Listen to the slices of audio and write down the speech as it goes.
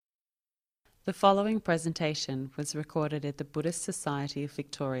The following presentation was recorded at the Buddhist Society of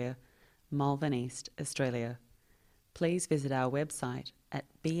Victoria, Malvern East, Australia. Please visit our website at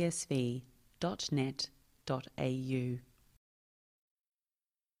bsv.net.au.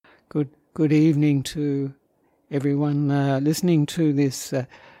 Good evening to everyone listening to this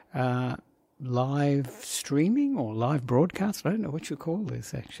live streaming or live broadcast. I don't know what you call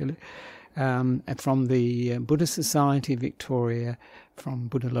this actually. From the Buddhist Society of Victoria, from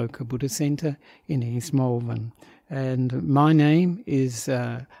Buddhaloka Buddha Centre in East Malvern. And my name is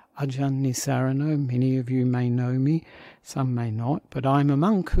Ajahn Nissarano. Many of you may know me, some may not, but I'm a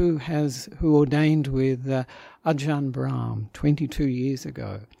monk who ordained with Ajahn Brahm 22 years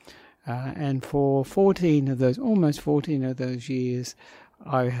ago. And for almost 14 of those years,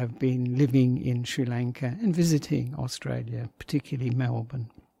 I have been living in Sri Lanka and visiting Australia, particularly Melbourne.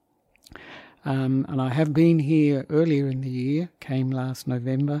 And I have been here earlier in the year, came last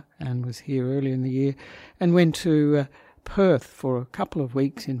November and was here earlier in the year, and went to Perth for a couple of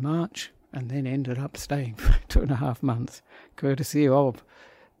weeks in March, and then ended up staying for 2.5 months, courtesy of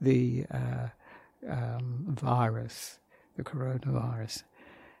the virus, the coronavirus,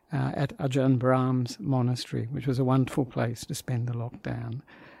 at Ajahn Brahm's monastery, which was a wonderful place to spend the lockdown,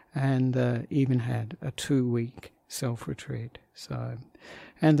 and even had a 2-week self-retreat.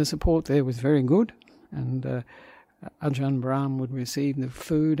 And the support there was very good, and Ajahn Brahm would receive the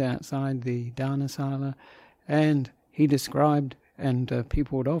food outside the Dharmasala, and he described, and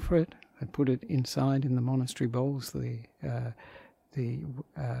people would offer it. They'd put it inside in the monastery bowls, the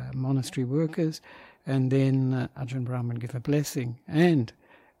monastery workers, and then Ajahn Brahm would give a blessing, and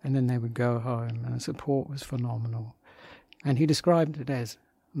then they would go home, and the support was phenomenal. And he described it as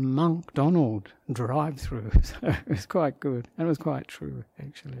Monk Donald drive-through, so it was quite good, and it was quite true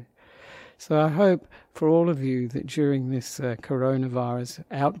actually. So I hope for all of you that during this coronavirus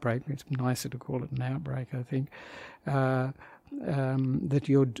outbreak, it's nicer to call it an outbreak, I think, then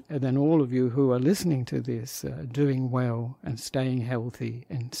all of you who are listening to this doing well and staying healthy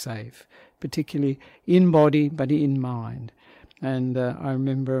and safe, particularly in body but in mind. And I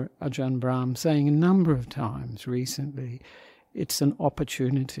remember Ajahn Brahm saying a number of times recently, it's an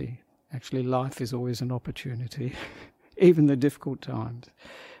opportunity. Actually, life is always an opportunity, even the difficult times.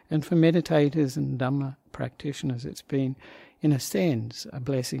 And for meditators and Dhamma practitioners, it's been, in a sense, a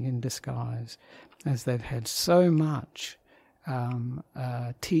blessing in disguise, as they've had so much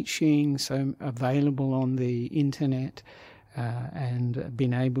teaching, so available on the internet, and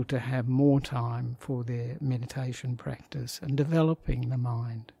been able to have more time for their meditation practice and developing the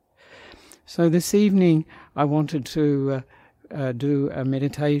mind. So this evening, I wanted to do a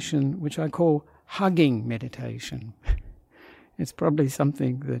meditation which I call hugging meditation. It's probably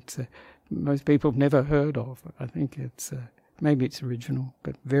something that most people have never heard of. I think maybe it's original,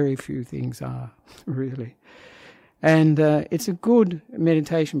 but very few things are really. And it's a good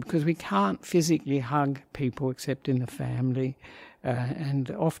meditation because we can't physically hug people except in the family, and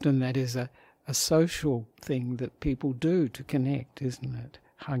often that is a social thing that people do to connect, isn't it?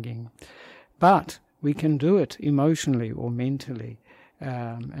 Hugging. But we can do it emotionally or mentally,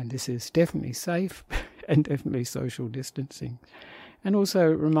 and this is definitely safe and definitely social distancing. And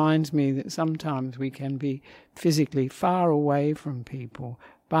also it reminds me that sometimes we can be physically far away from people,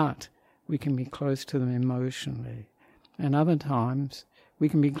 but we can be close to them emotionally. And other times we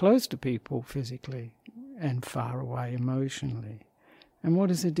can be close to people physically and far away emotionally. And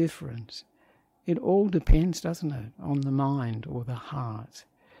what is the difference? It all depends, doesn't it, on the mind or the heart.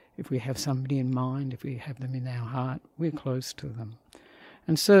 If we have somebody in mind, if we have them in our heart, we're close to them.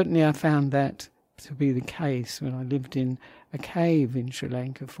 And certainly I found that to be the case when I lived in a cave in Sri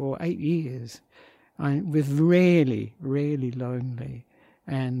Lanka for 8 years. I was really, really lonely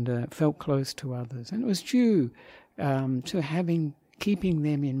and felt close to others. And it was due to keeping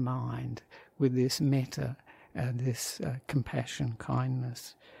them in mind with this metta, this compassion,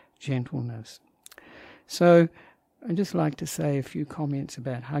 kindness, gentleness. So I'd just like to say a few comments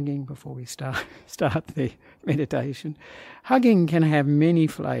about hugging before we start the meditation. Hugging can have many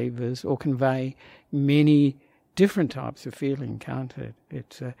flavours or convey many different types of feeling, can't it?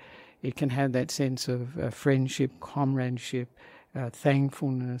 It can have that sense of friendship, comradeship,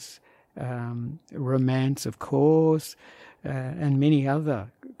 thankfulness, romance, of course, and many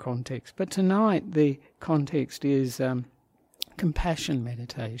other contexts. But tonight the context is compassion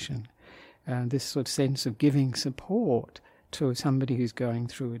meditation. This sort of sense of giving support to somebody who's going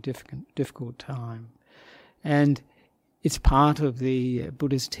through a difficult time. And it's part of the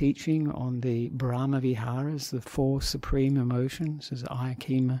Buddha's teaching on the Brahma Viharas, the 4 supreme emotions, as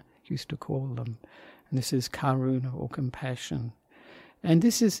Ayakema used to call them. And this is karuna or compassion. And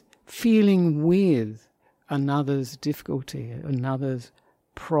this is feeling with another's difficulty, another's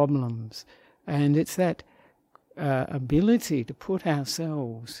problems. And it's that ability to put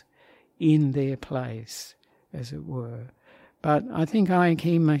ourselves in their place, as it were. But I think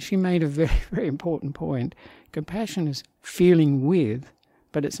Ayakema, she made a very, very important point. Compassion is feeling with,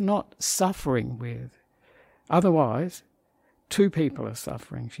 but it's not suffering with. Otherwise, two people are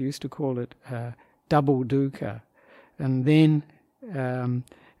suffering. She used to call it double dukkha. And then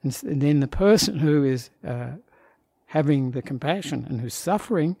the person who is having the compassion and who's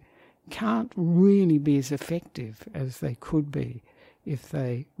suffering can't really be as effective as they could be if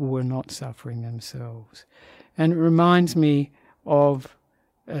they were not suffering themselves. And it reminds me of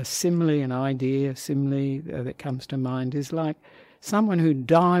a simile, an idea, simile that comes to mind is like someone who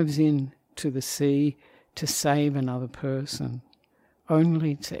dives into the sea to save another person,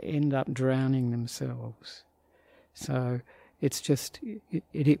 only to end up drowning themselves. So it's just,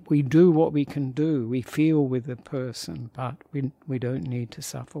 we do what we can do. We feel with the person, but we don't need to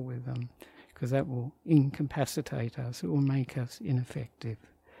suffer with them, because that will incapacitate us. It will make us ineffective.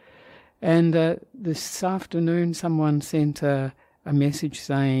 And this afternoon someone sent a message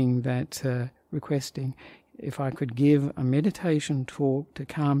saying that, requesting if I could give a meditation talk to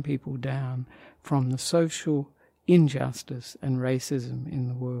calm people down from the social injustice and racism in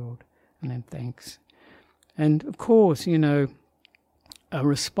the world. And then thanks. And of course, a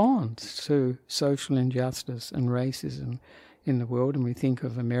response to social injustice and racism in the world, and we think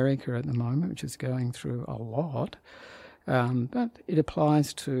of America at the moment, which is going through a lot, but it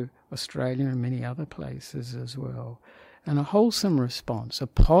applies to Australia and many other places as well. And a wholesome response, a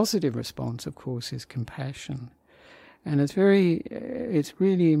positive response, of course, is compassion. And it's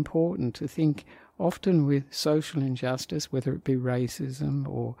really important to think often with social injustice, whether it be racism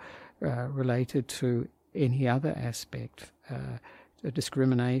or related to any other aspect, a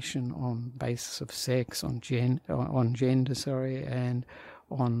discrimination on basis of sex, on gender, and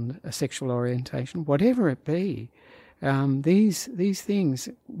on a sexual orientation, whatever it be. These things,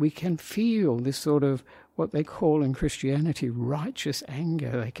 we can feel this sort of what they call in Christianity righteous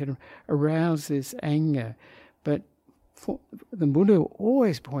anger. They can arouse this anger. But the Buddha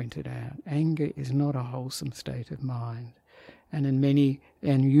always pointed out, anger is not a wholesome state of mind. And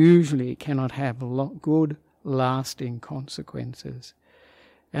usually it cannot have good, lasting consequences.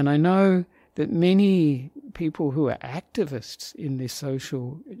 And I know that many people who are activists in this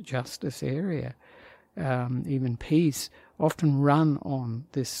social justice area, even peace, often run on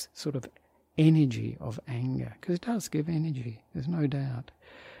this sort of energy of anger, because it does give energy, there's no doubt.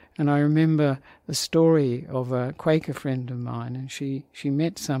 And I remember the story of a Quaker friend of mine, and she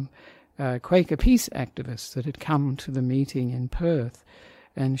met some Quaker peace activists that had come to the meeting in Perth,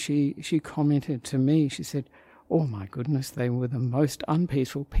 and she commented to me, she said, "Oh my goodness, they were the most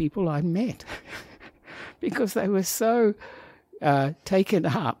unpeaceful people I'd met," because they were so taken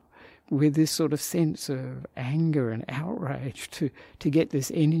up with this sort of sense of anger and outrage to get this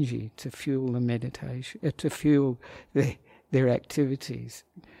energy to fuel the meditation, to fuel their activities.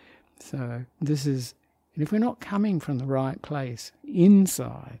 So this is, and if we're not coming from the right place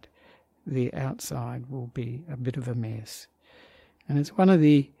inside, the outside will be a bit of a mess. And it's one of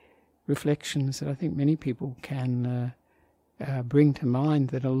the reflections that I think many people can bring to mind,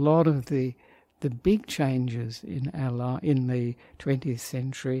 that a lot of the big changes in in the 20th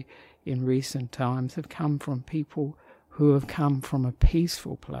century, in recent times, have come from people who have come from a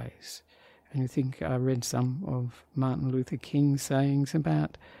peaceful place. And you think, I read some of Martin Luther King's sayings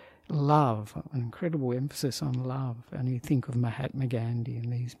about love, an incredible emphasis on love, and you think of Mahatma Gandhi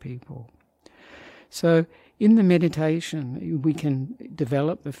and these people. So in the meditation, we can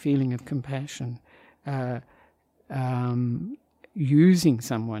develop the feeling of compassion. Using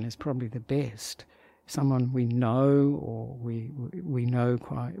someone is probably the best. Someone we know, or we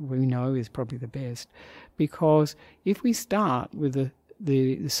know is probably the best, because if we start with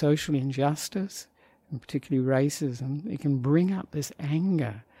the social injustice, and particularly racism, it can bring up this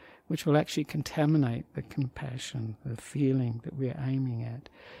anger, which will actually contaminate the compassion, the feeling that we're aiming at.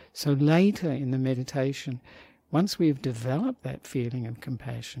 So later in the meditation, once we've developed that feeling of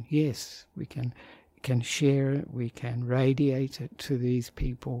compassion, yes, we can share it, we can radiate it to these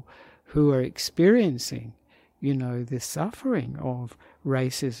people who are experiencing, the suffering of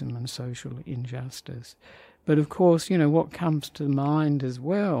racism and social injustice. But of course, what comes to mind as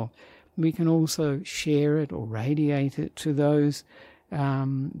well, we can also share it or radiate it to those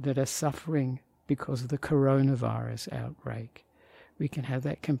that are suffering because of the coronavirus outbreak. We can have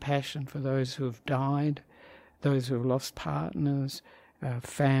that compassion for those who have died, those who have lost partners,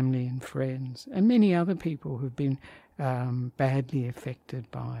 family and friends, and many other people who've been badly affected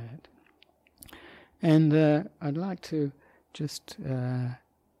by it. And I'd like to just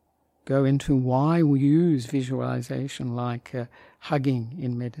go into why we use visualization like hugging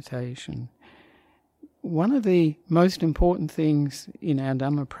in meditation. One of the most important things in our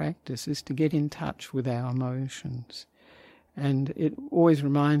Dhamma practice is to get in touch with our emotions. And it always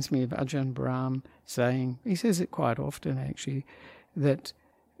reminds me of Ajahn Brahm saying, he says it quite often actually, that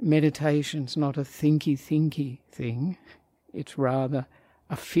meditation's not a thinky thing, it's rather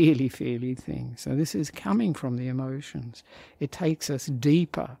a feely thing. So this is coming from the emotions. It takes us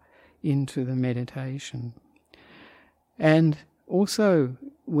deeper into the meditation. And also,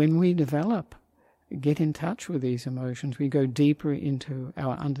 when we get in touch with these emotions, we go deeper into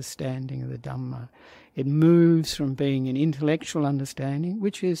our understanding of the Dhamma. It moves from being an intellectual understanding,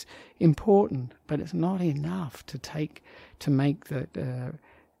 which is important, but it's not enough to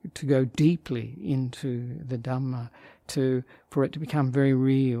go deeply into the Dhamma, for it to become very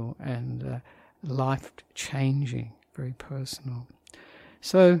real and life-changing, very personal.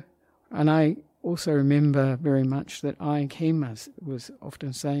 So, and I also remember very much that Ajahn Khemas was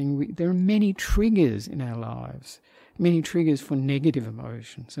often saying there are many triggers in our lives, many triggers for negative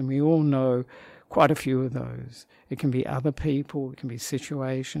emotions, and we all know quite a few of those. It can be other people, it can be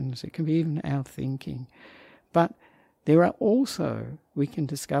situations, it can be even our thinking. But there are also, we can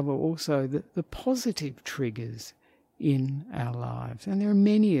discover also the positive triggers in our lives, and there are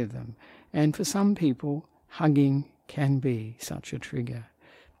many of them. And for some people, hugging can be such a trigger.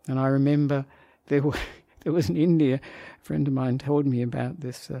 And I remember there was in India, a friend of mine told me about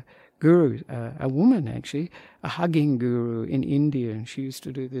this guru, a woman actually, a hugging guru in India, and she used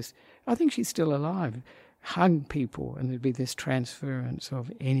to do this, I think she's still alive, hug people, and there'd be this transference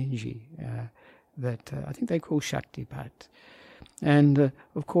of energy that I think they call Shaktipat. And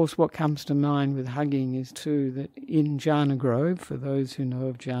of course what comes to mind with hugging is too that in Jhana Grove, for those who know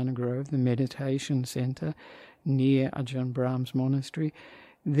of Jhana Grove, the meditation centre near Ajahn Brahm's monastery,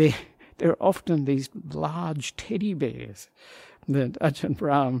 there are often these large teddy bears that Ajahn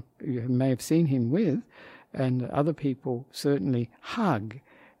Brahm, you may have seen him with, and other people certainly hug.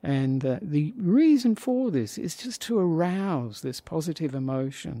 And the reason for this is just to arouse this positive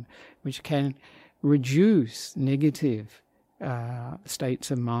emotion, which can reduce negative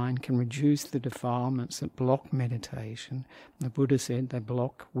states of mind, can reduce the defilements that block meditation. The Buddha said they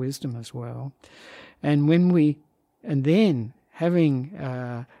block wisdom as well. And then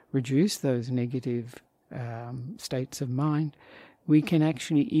having reduced those negative states of mind, we can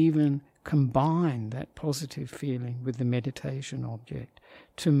actually even combine that positive feeling with the meditation object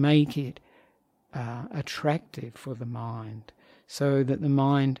to make it attractive for the mind, so that the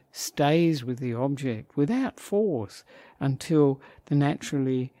mind stays with the object without force until the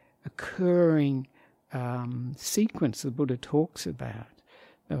naturally occurring sequence the Buddha talks about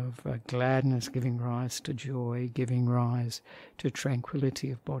of gladness giving rise to joy, giving rise to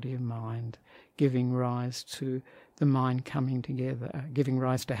tranquility of body and mind, giving rise to the mind coming together, giving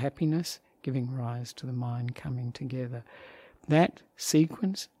rise to happiness, giving rise to the mind coming together. That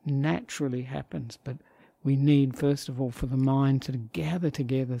sequence naturally happens, but we need, first of all, for the mind to gather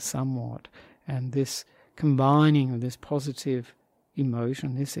together somewhat, and this combining of this positive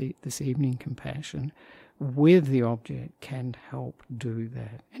emotion, this evening compassion, with the object can help do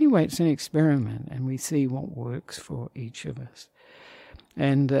that. Anyway, it's an experiment, and we see what works for each of us.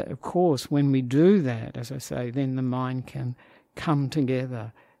 And of course, when we do that, as I say, then the mind can come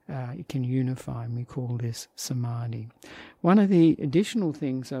together, it can unify, and we call this samadhi. One of the additional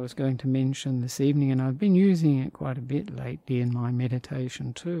things I was going to mention this evening, and I've been using it quite a bit lately in my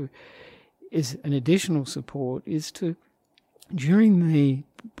meditation too, is an additional support, is to, during the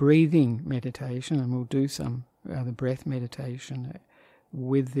breathing meditation, and we'll do some the breath meditation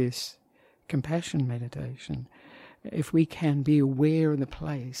with this compassion meditation, if we can be aware of the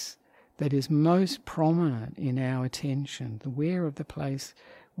place that is most prominent in our attention, aware of the place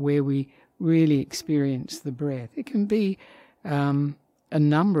where we really experience the breath. It can be a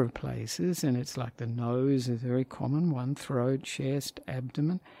number of places, and it's like the nose is a very common one, throat, chest,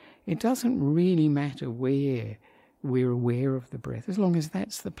 abdomen. It doesn't really matter where we're aware of the breath, as long as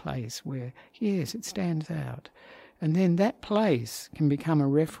that's the place where, yes, it stands out. And then that place can become a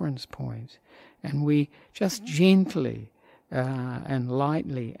reference point, and we just gently and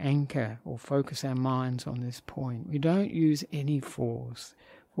lightly anchor or focus our minds on this point. We don't use any force.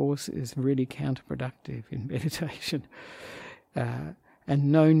 Force is really counterproductive in meditation. And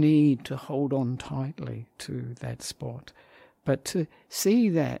no need to hold on tightly to that spot, but to see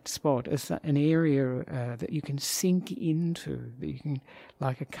that spot as an area that you can sink into, that you can,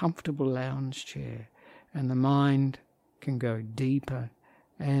 like a comfortable lounge chair, and the mind can go deeper.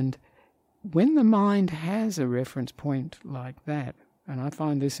 And when the mind has a reference point like that, and I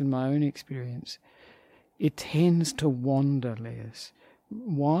find this in my own experience, it tends to wander less.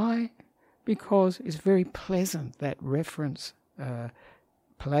 Why? Because it's very pleasant, that reference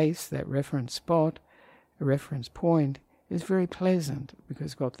place, that reference spot, a reference point is very pleasant because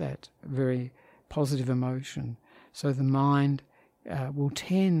it's got that very positive emotion. So the mind will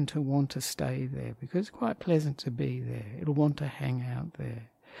tend to want to stay there because it's quite pleasant to be there. It'll want to hang out there.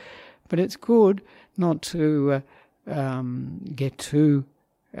 But it's good not to get too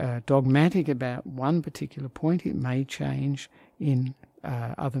dogmatic about one particular point. It may change in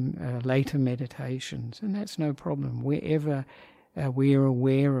other later meditations, and that's no problem. Wherever we are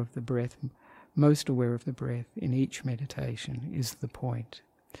aware of the breath, most aware of the breath in each meditation is the point.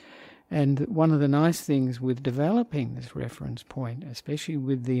 And one of the nice things with developing this reference point, especially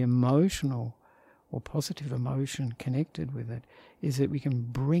with the emotional or positive emotion connected with it, is that we can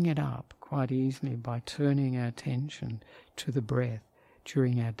bring it up quite easily by turning our attention to the breath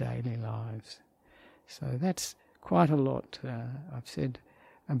during our daily lives. So that's quite a lot I've said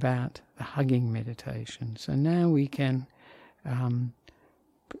about the hugging meditation. So now we can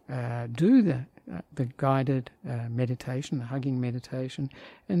do the guided meditation, the hugging meditation,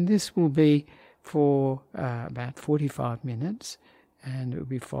 and this will be for about 45 minutes, and it will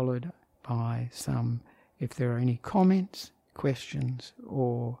be followed by some, if there are any comments, questions,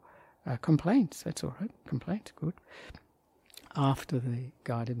 or complaints. That's all right, complaints, good, after the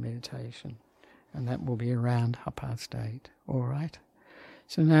guided meditation, and that will be around 8:30. All right,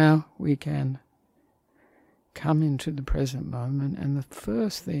 so now we can come into the present moment, and the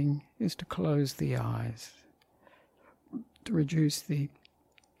first thing is to close the eyes, to reduce the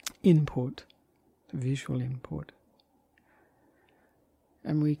input, the visual input.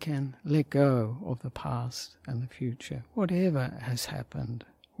 And we can let go of the past and the future. Whatever has happened,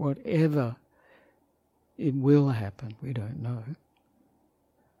 whatever it will happen, we don't know.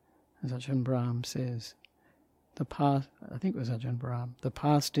 As Ajahn Brahm says, the past, I think it was Ajahn Brahm, the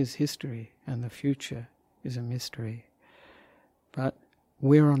past is history and the future is a mystery. But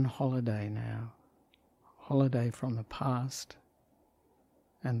we're on holiday now, holiday from the past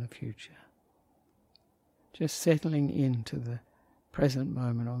and the future. Just settling into the present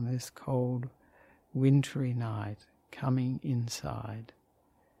moment on this cold, wintry night, coming inside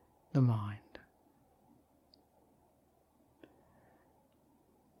the mind.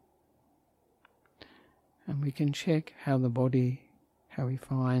 And we can check how we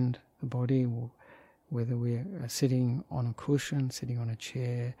find the body, whether we're sitting on a cushion, sitting on a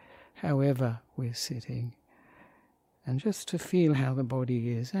chair, however we're sitting, and just to feel how the body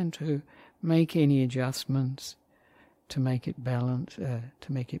is and to make any adjustments to make it balanced,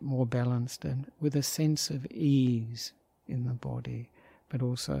 to make it more balanced and with a sense of ease in the body, but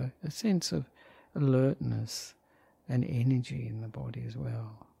also a sense of alertness and energy in the body as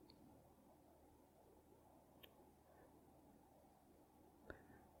well.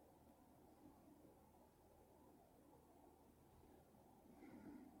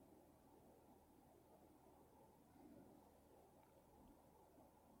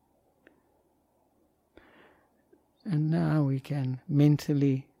 And now we can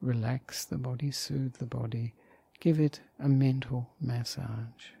mentally relax the body, soothe the body, give it a mental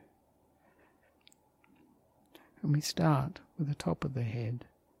massage. And we start with the top of the head,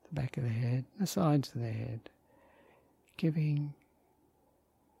 the back of the head, the sides of the head, giving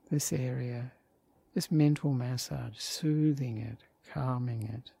this area, this mental massage, soothing it, calming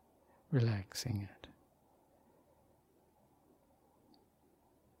it, relaxing it.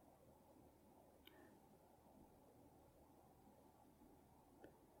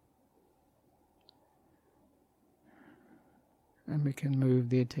 And we can move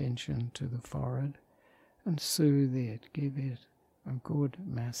the attention to the forehead and soothe it, give it a good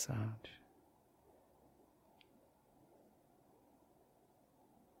massage.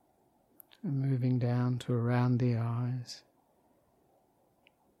 And moving down to around the eyes,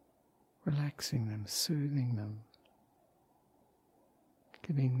 relaxing them, soothing them,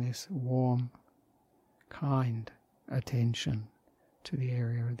 giving this warm, kind attention to the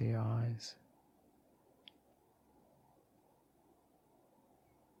area of the eyes.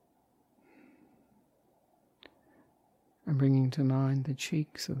 And bringing to mind the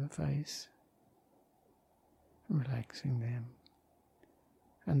cheeks of the face, relaxing them,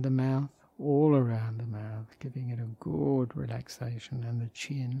 and the mouth, all around the mouth, giving it a good relaxation, and the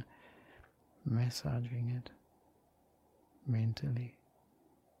chin, massaging it mentally.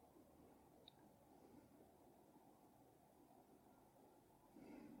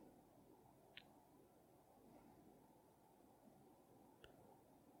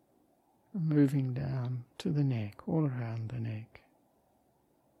 moving down to the neck, all around the neck,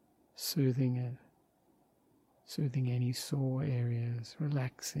 soothing it, soothing any sore areas,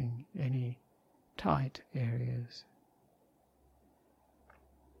 relaxing any tight areas.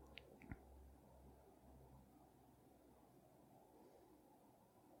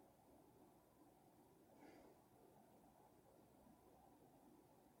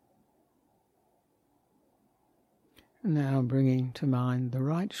 Now bringing to mind the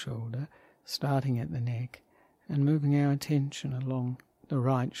right shoulder, starting at the neck and moving our attention along the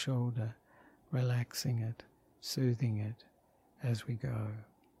right shoulder, relaxing it, soothing it as we go.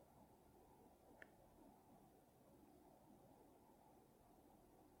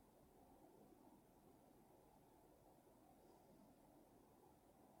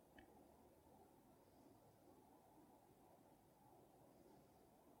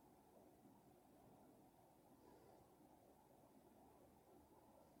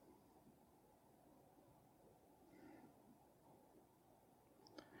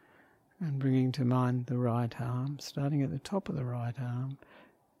 And bringing to mind the right arm, starting at the top of the right arm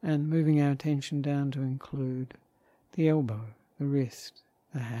and moving our attention down to include the elbow, the wrist,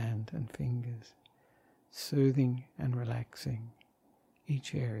 the hand and fingers, soothing and relaxing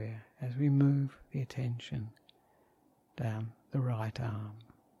each area as we move the attention down the right arm.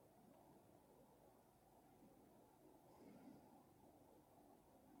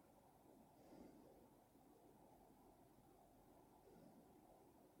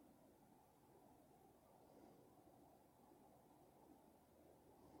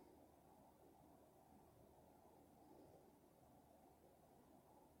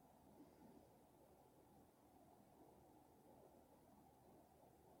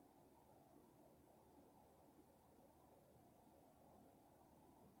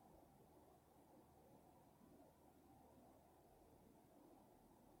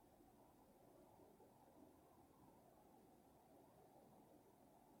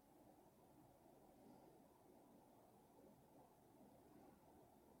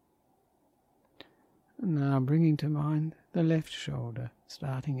 Now bringing to mind the left shoulder,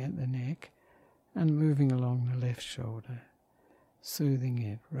 starting at the neck and moving along the left shoulder, soothing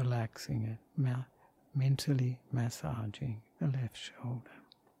it, relaxing it, mentally massaging the left shoulder.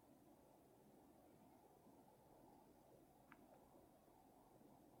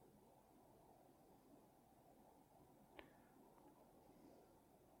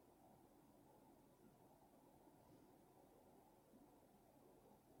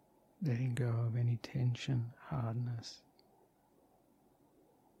 Letting go of any tension, hardness.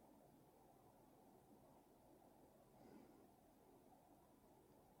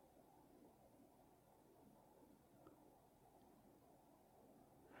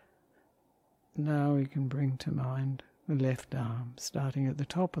 Now we can bring to mind the left arm, starting at the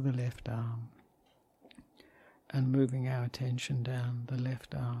top of the left arm and moving our attention down the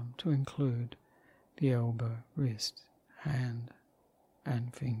left arm to include the elbow, wrist, hand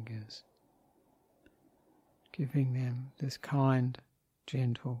and fingers, giving them this kind,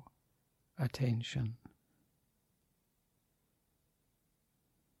 gentle attention.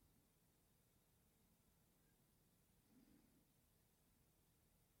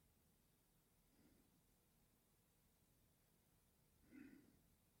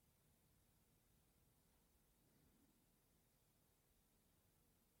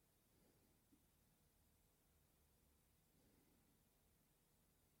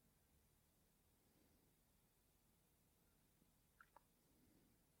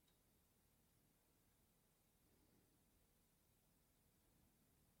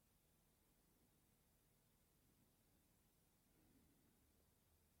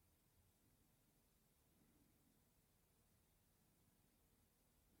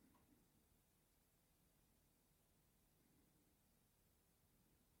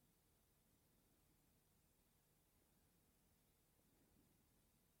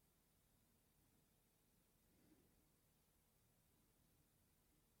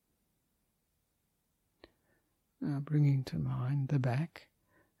 Now bringing to mind the back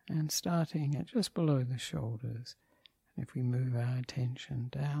and starting at just below the shoulders. And if we move our attention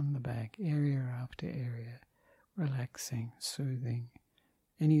down the back, area after area, relaxing, soothing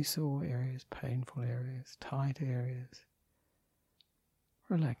any sore areas, painful areas, tight areas,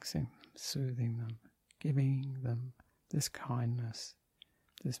 relaxing, soothing them, giving them this kindness,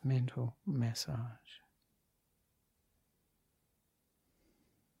 this mental massage.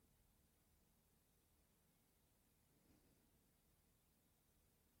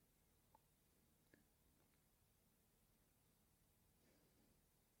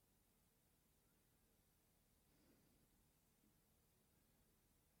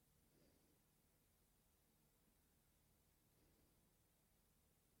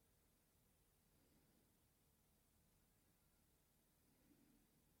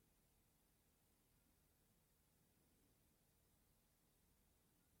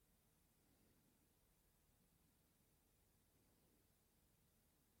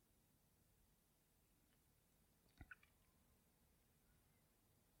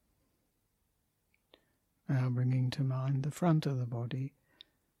 Now bringing to mind the front of the body,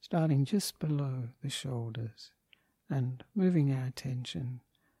 starting just below the shoulders and moving our attention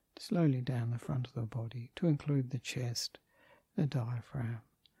slowly down the front of the body to include the chest, the diaphragm,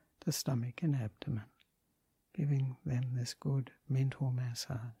 the stomach and abdomen, giving them this good mental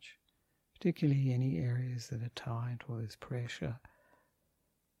massage, particularly any areas that are tight or there's pressure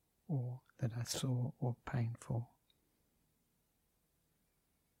or that are sore or painful.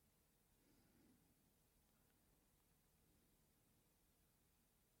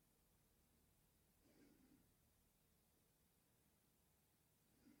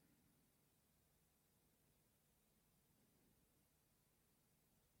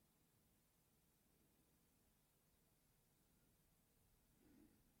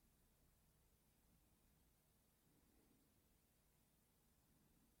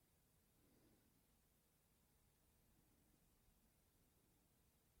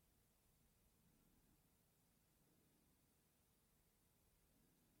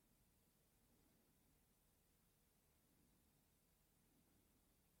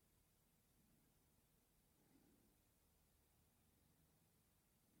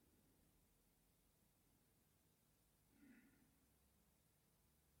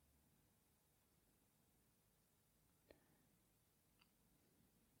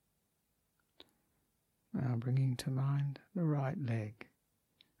 Now bringing to mind the right leg,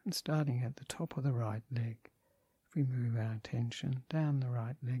 and starting at the top of the right leg, if we move our attention down the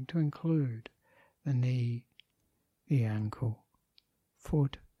right leg to include the knee, the ankle,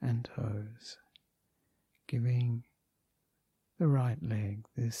 foot and toes, giving the right leg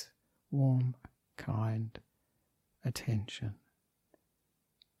this warm, kind attention.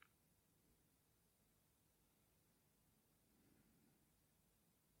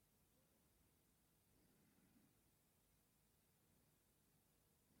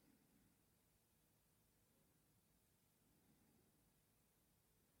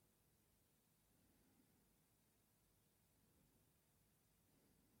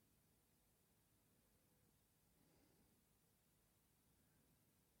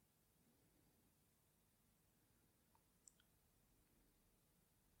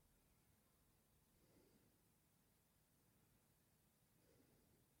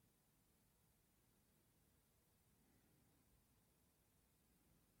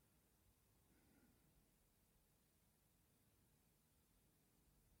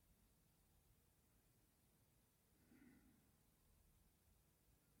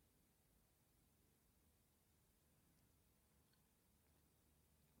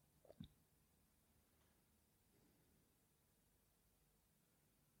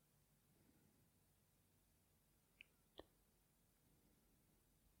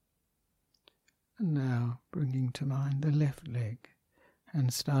 And now bringing to mind the left leg,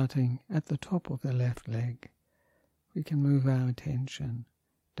 and starting at the top of the left leg, we can move our attention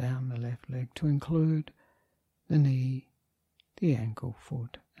down the left leg to include the knee, the ankle,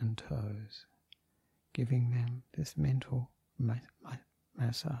 foot and toes, giving them this mental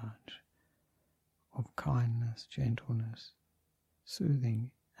massage of kindness, gentleness, soothing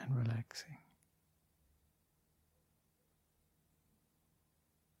and relaxing.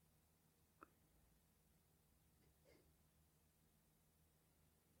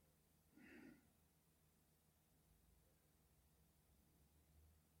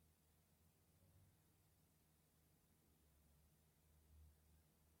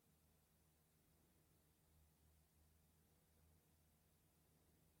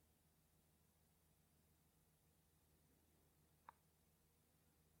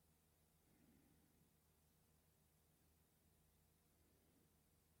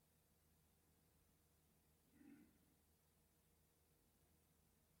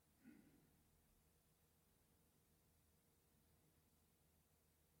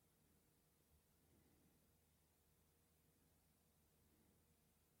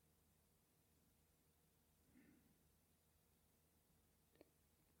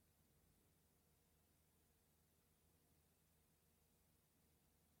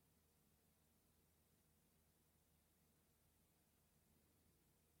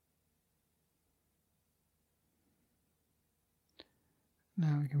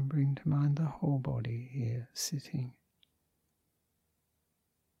 Now we can bring to mind the whole body here, sitting,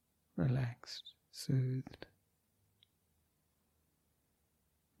 relaxed, soothed,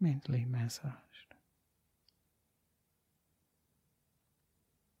 mentally massaged.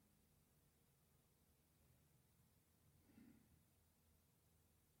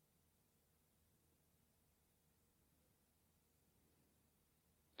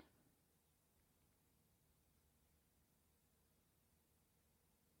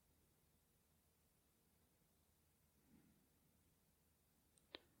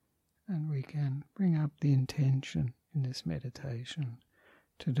 And we can bring up the intention in this meditation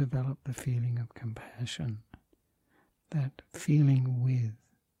to develop the feeling of compassion, that feeling with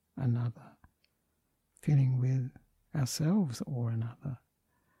another, feeling with ourselves or another,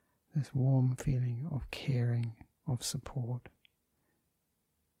 this warm feeling of caring, of support,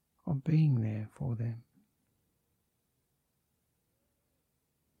 of being there for them.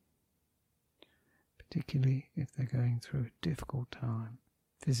 Particularly if they're going through a difficult time,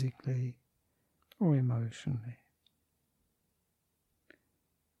 physically or emotionally.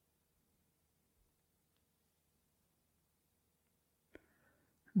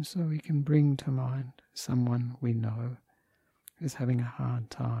 And so we can bring to mind someone we know is having a hard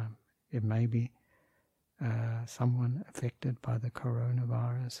time. It may be someone affected by the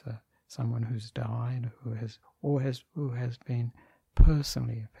coronavirus, someone who's died, who has been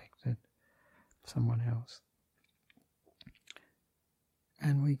personally affected, someone else.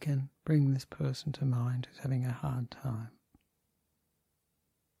 And we can bring this person to mind who's having a hard time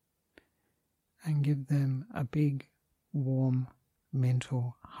and give them a big, warm,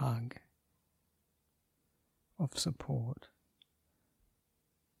 mental hug of support,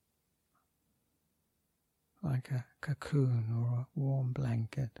 like a cocoon or a warm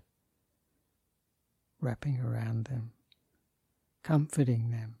blanket wrapping around them,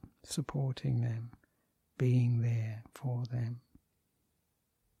 comforting them, supporting them, being there for them.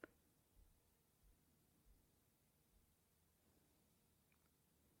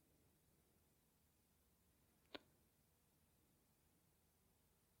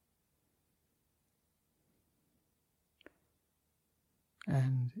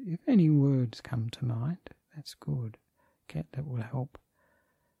 And if any words come to mind, that's good. That will help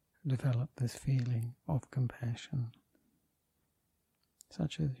develop this feeling of compassion,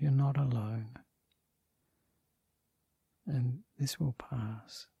 such as you're not alone, and this will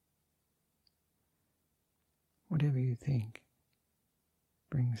pass. Whatever you think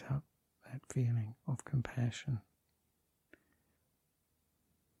brings up that feeling of compassion.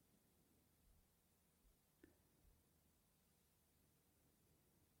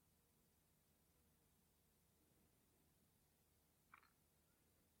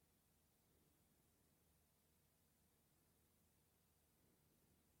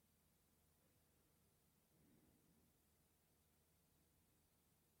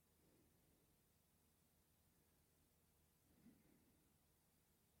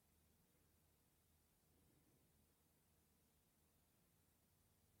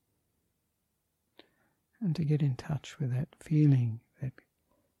 And to get in touch with that feeling that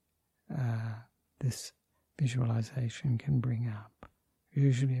this visualization can bring up.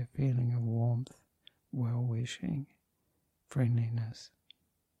 Usually a feeling of warmth, well-wishing, friendliness,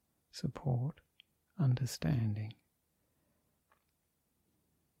 support, understanding.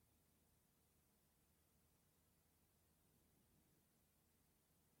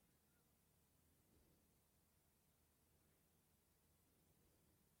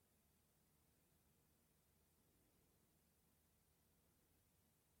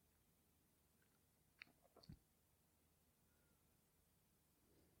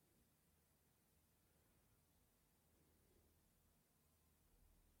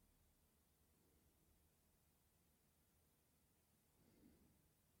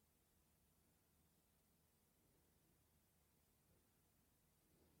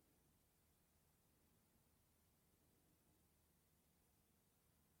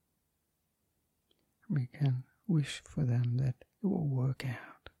 We can wish for them that it will work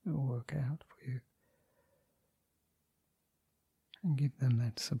out. It will work out for you. And give them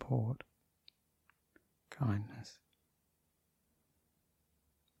that support, kindness.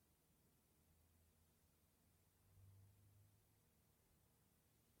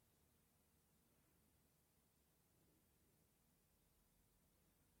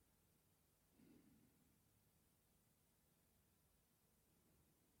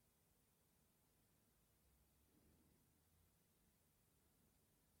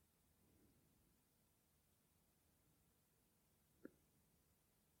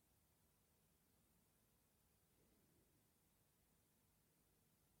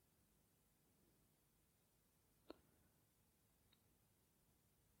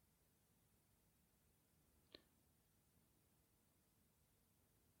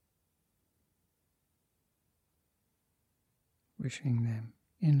 Wishing them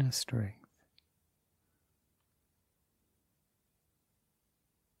inner strength.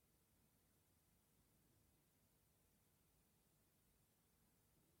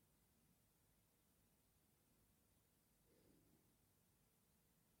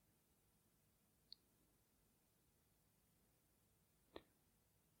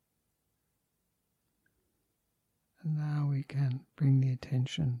 And now we can bring the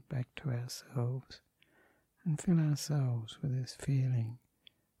attention back to ourselves and fill ourselves with this feeling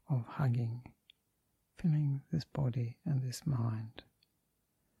of hugging, filling this body and this mind.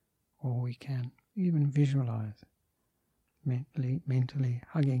 Or we can even visualize mentally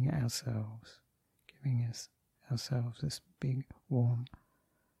hugging ourselves, giving ourselves this big, warm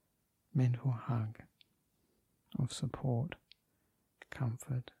mental hug of support,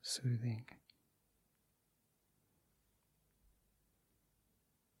 comfort, soothing.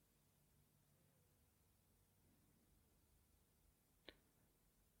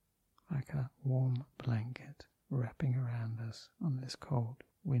 Like a warm blanket wrapping around us on this cold,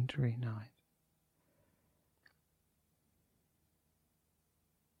 wintry night.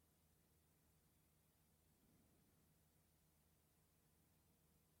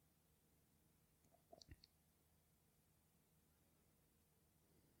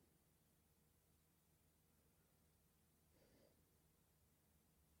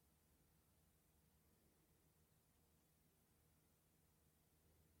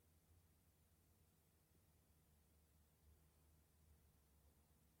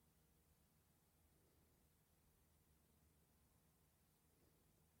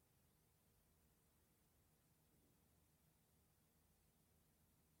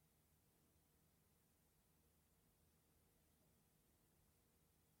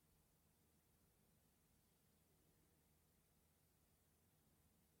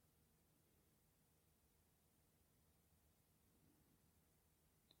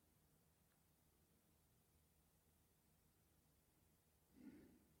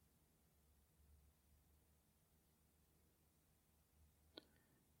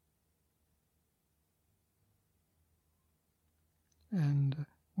 And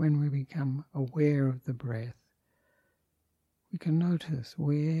when we become aware of the breath, we can notice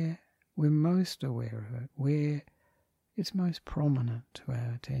where we're most aware of it, where it's most prominent to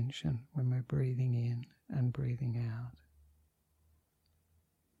our attention when we're breathing in and breathing out.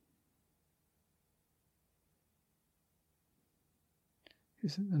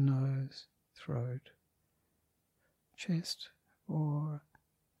 Is it the nose, throat, chest, or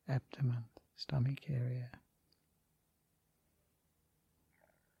abdomen, stomach area?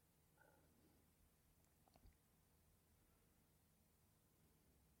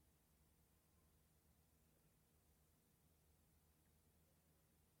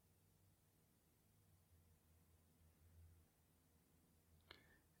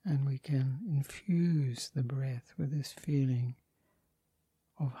 And we can infuse the breath with this feeling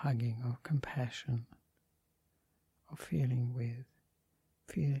of hugging, of compassion, of feeling with,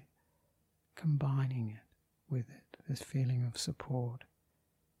 combining it with it, this feeling of support,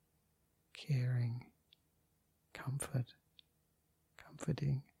 caring, comfort,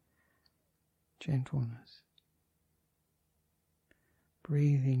 comforting, gentleness.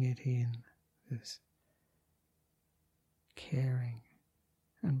 Breathing it in, this caring,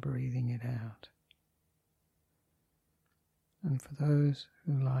 and breathing it out. And for those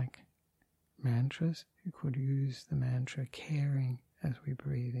who like mantras, you could use the mantra caring as we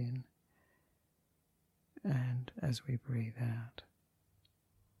breathe in and as we breathe out.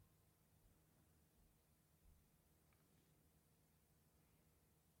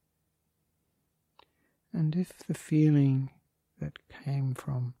 And if the feeling that came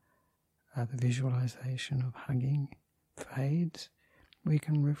from the visualization of hugging fades, we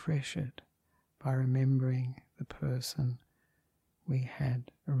can refresh it by remembering the person we had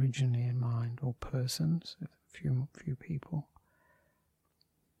originally in mind, or persons, a few people.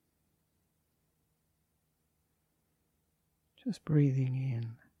 Just breathing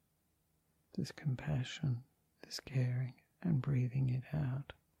in this compassion, this caring, and breathing it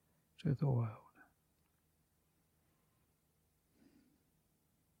out to the world.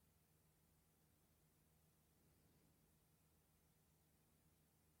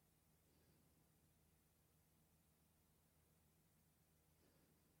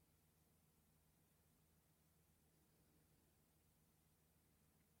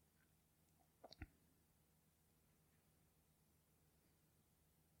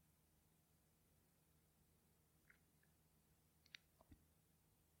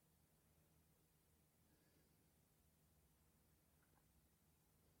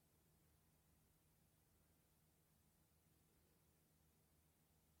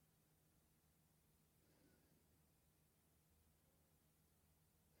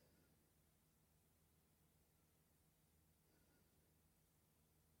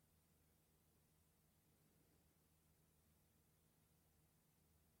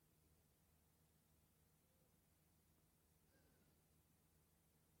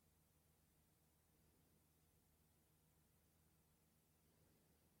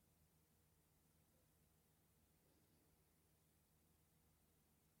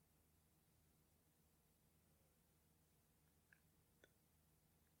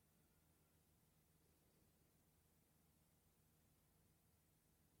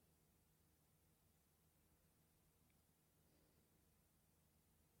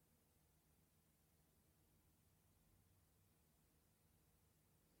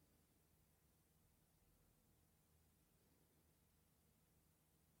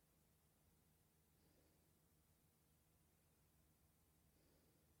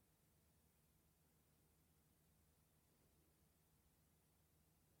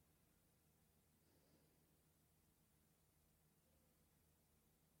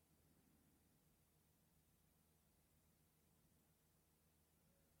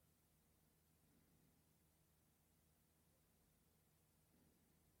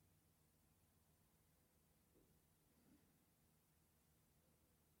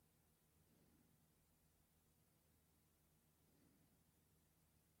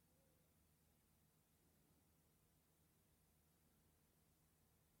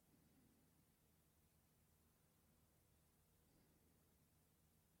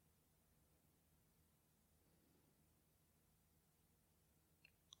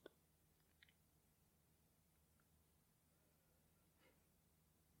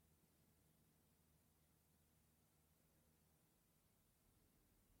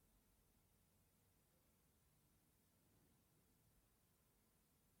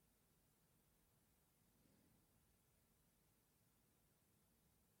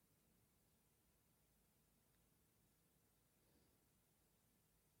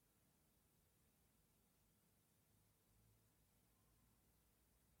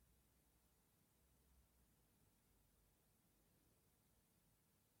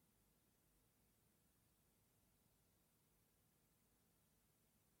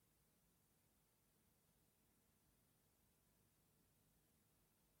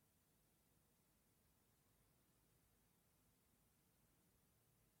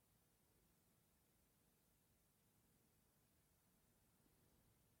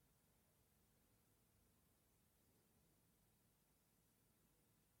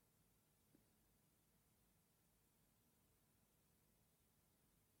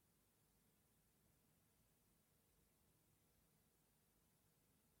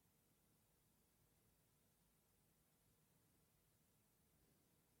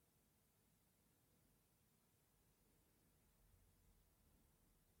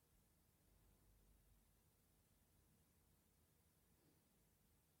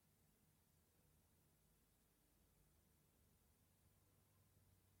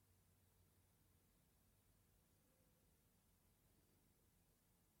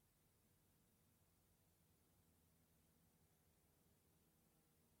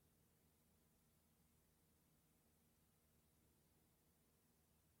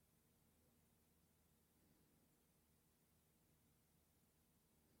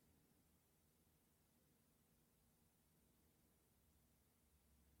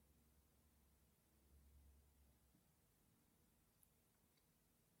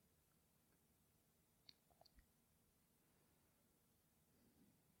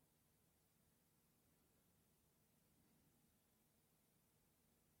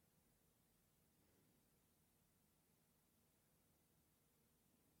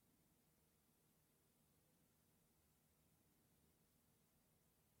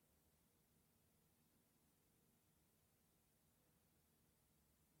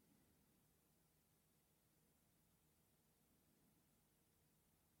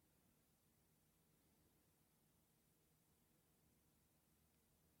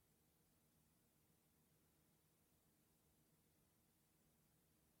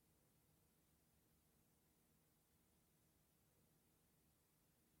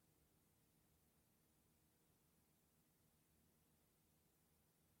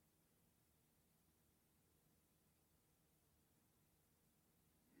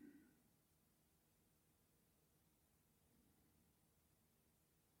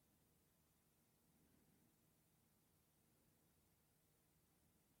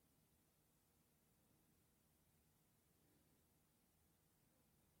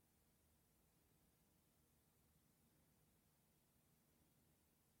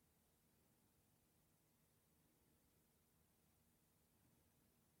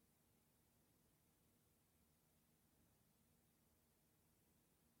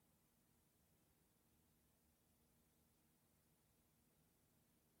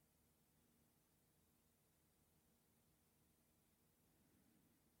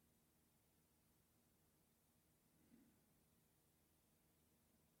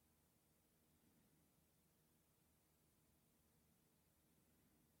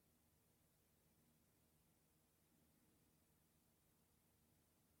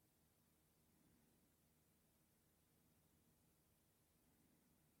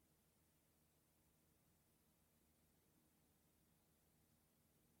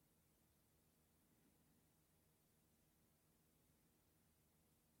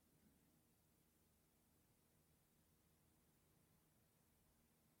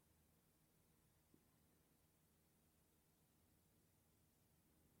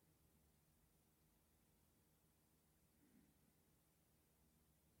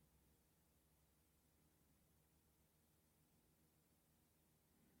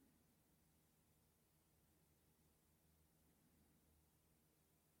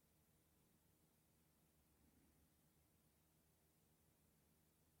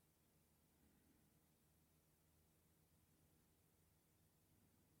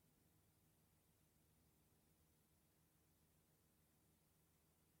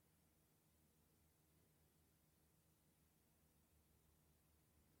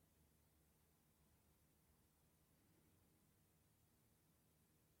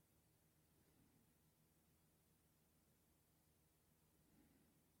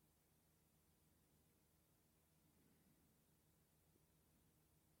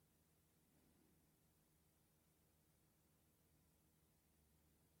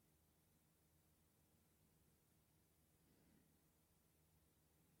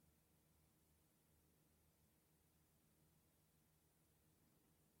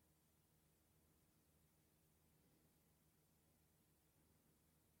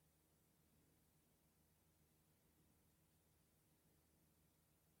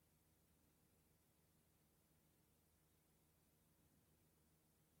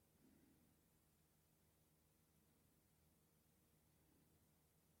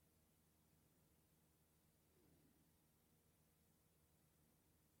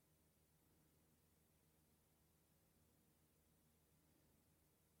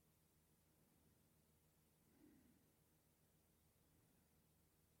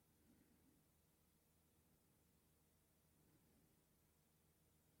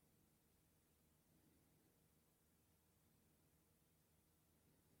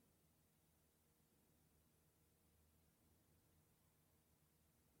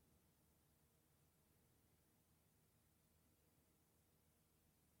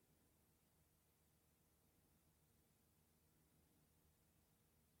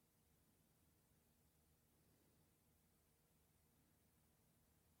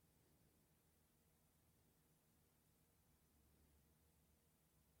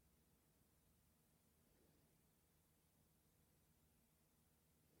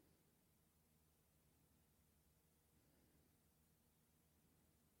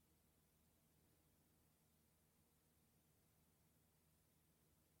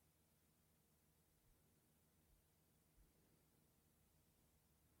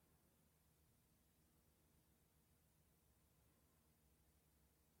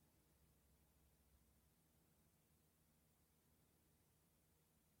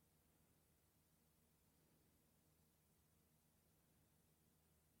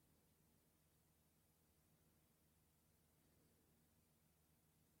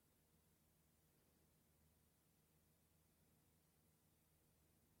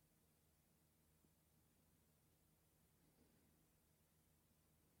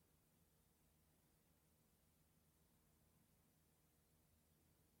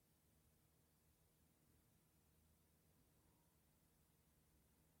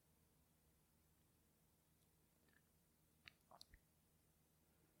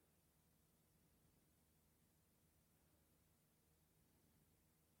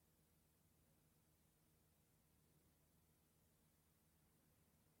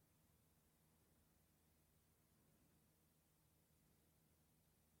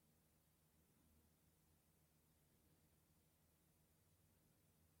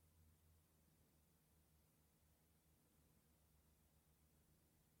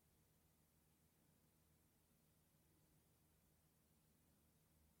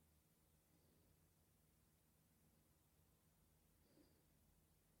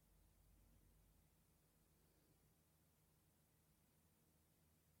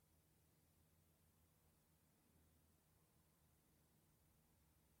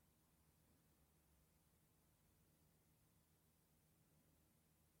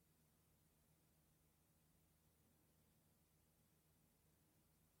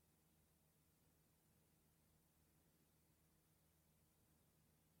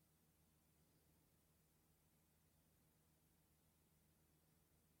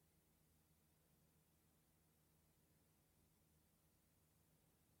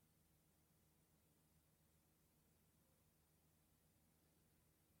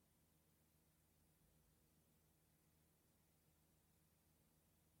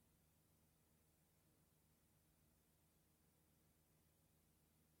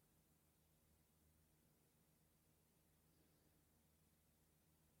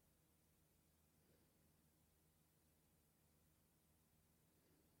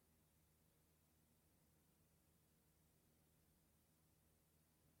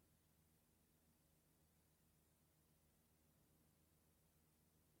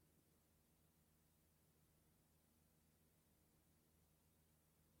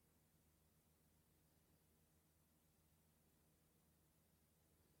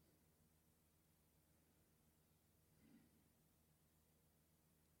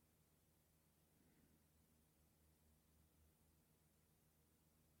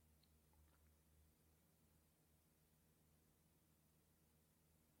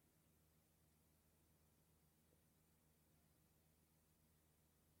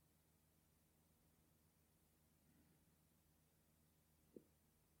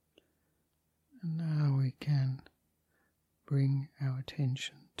 And now we can bring our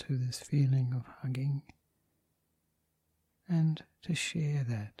attention to this feeling of hugging and to share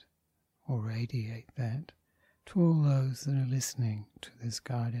that or radiate that to all those that are listening to this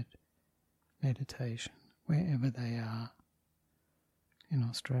guided meditation, wherever they are in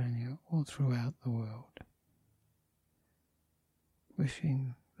Australia or throughout the world,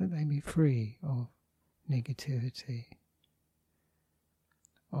 wishing that they be free of negativity,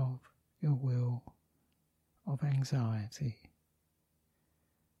 of ill will, of anxiety,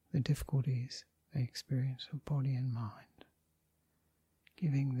 the difficulties they experience of body and mind,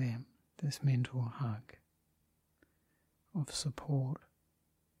 giving them this mental hug of support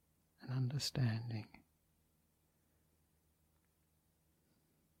and understanding.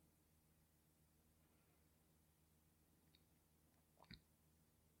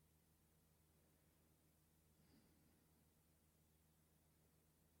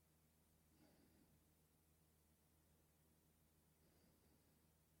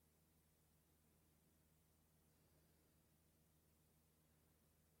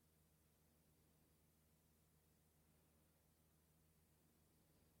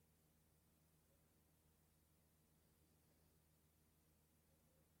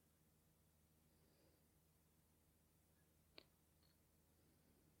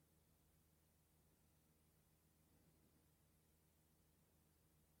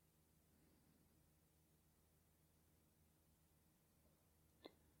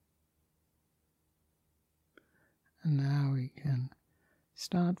 And now we can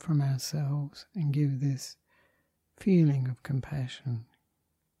start from ourselves and give this feeling of compassion,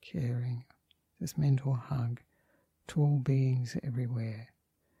 caring, this mental hug to all beings everywhere,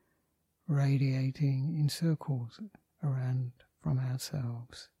 radiating in circles around from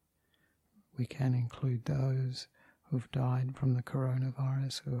ourselves. We can include those who've died from the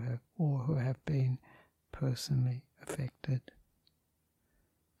coronavirus who have been personally affected.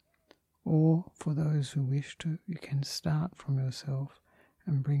 Or for those who wish to, you can start from yourself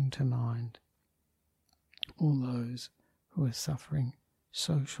and bring to mind all those who are suffering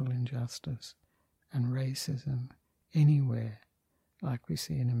social injustice and racism anywhere, like we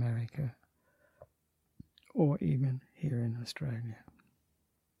see in America or even here in Australia.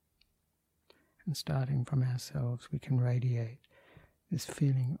 And starting from ourselves, we can radiate this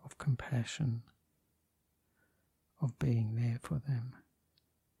feeling of compassion, of being there for them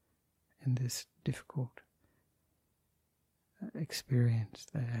in this difficult experience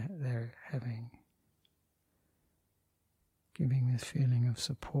they're having, giving this feeling of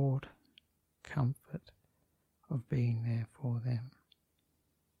support, comfort, of being there for them.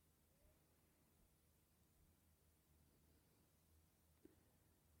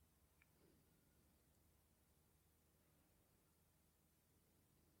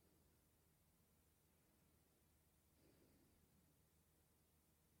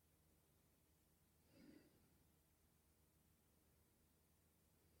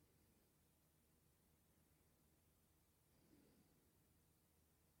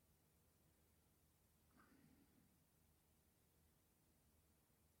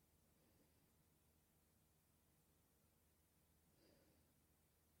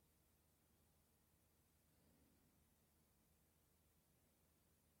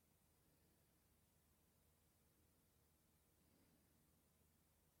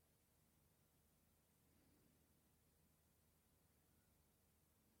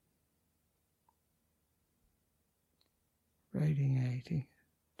 Radiating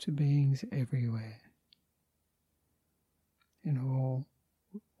to beings everywhere, in all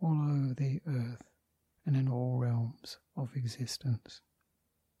over the earth and in all realms of existence.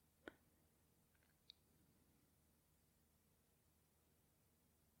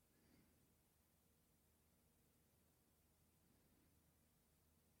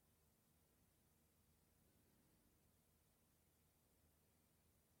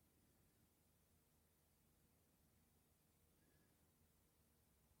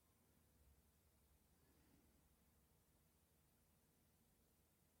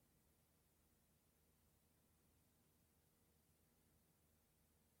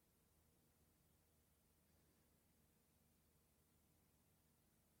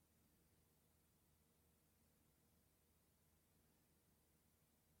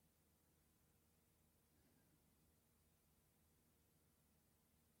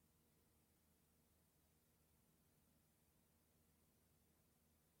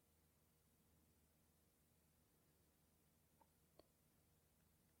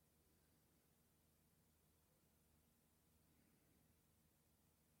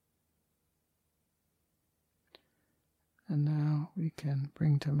 And now now we can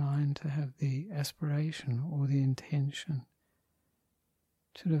bring to mind to have the aspiration or the intention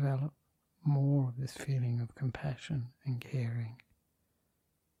to develop more of this feeling of compassion and caring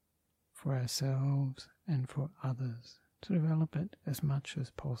for ourselves and for others, to develop it as much as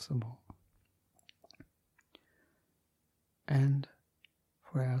possible. And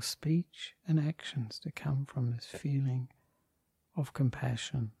for our speech and actions to come from this feeling of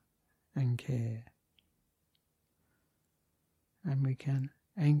compassion and care. And we can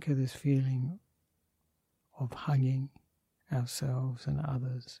anchor this feeling of hugging ourselves and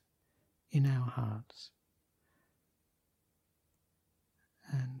others in our hearts.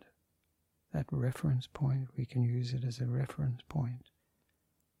 And that reference point, we can use it as a reference point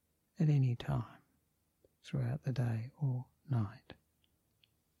at any time throughout the day or night.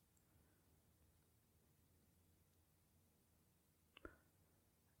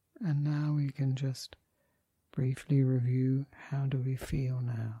 And now we can just briefly review, how do we feel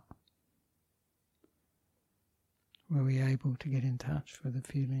now? Were we able to get in touch with the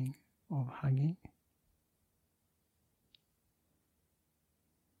feeling of hugging?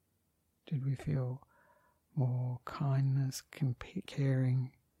 Did we feel more kindness,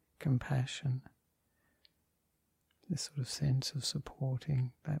 caring, compassion? This sort of sense of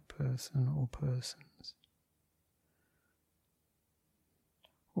supporting that person or persons?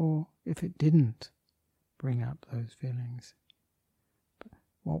 Or if it didn't bring up those feelings,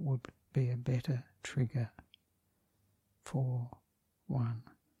 what would be a better trigger for one?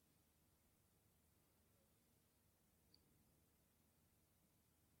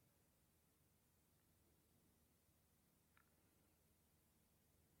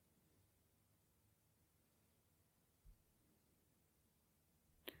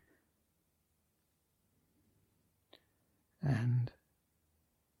 And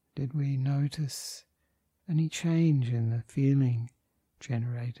did we notice any change in the feeling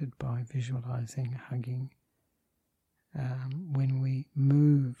generated by visualizing hugging when we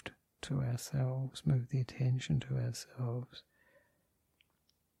moved to ourselves, moved the attention to ourselves,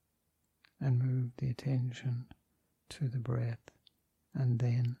 and moved the attention to the breath, and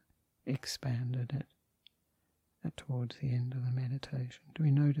then expanded it towards the end of the meditation? Do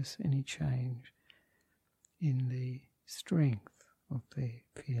we notice any change in the strength of the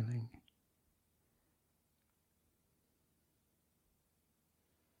feeling?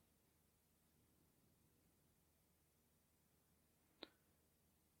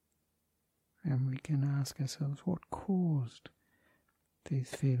 And we can ask ourselves, what caused these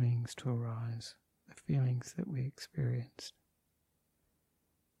feelings to arise, the feelings that we experienced?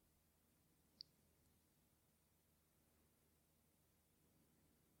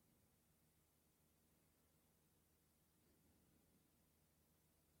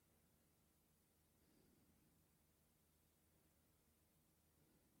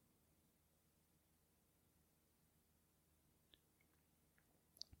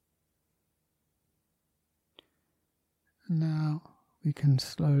 Now we can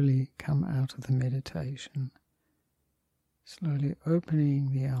slowly come out of the meditation, slowly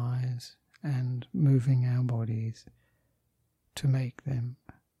opening the eyes and moving our bodies to make them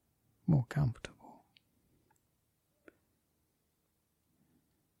more comfortable.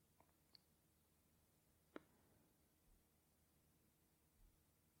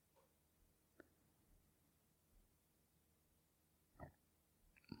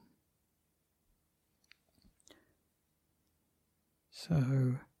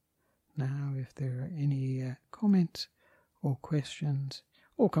 So now if there are any comments or questions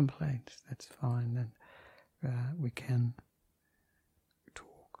or complaints, that's fine, then we can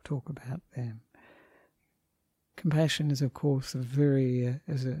talk about them. Compassion is, of course, an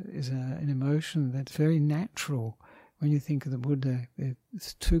emotion that's very natural. When you think of the Buddha,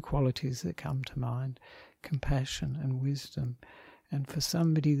 there's two qualities that come to mind: compassion and wisdom. And for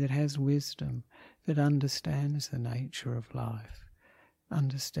somebody that has wisdom, that understands the nature of life,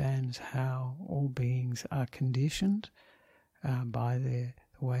 understands how all beings are conditioned by the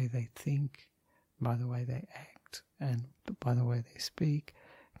way they think, by the way they act, and by the way they speak,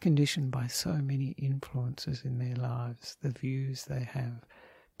 conditioned by so many influences in their lives, the views they have,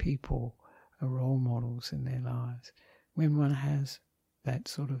 people are role models in their lives. When one has that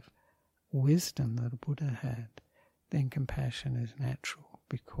sort of wisdom that a Buddha had, then compassion is natural,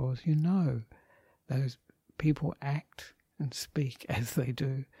 because those people act and speak as they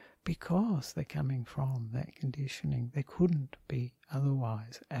do because they're coming from that conditioning. They couldn't be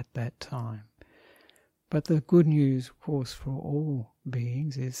otherwise at that time. But the good news, of course, for all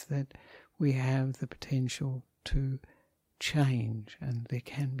beings is that we have the potential to change, and there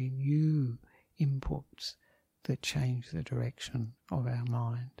can be new inputs that change the direction of our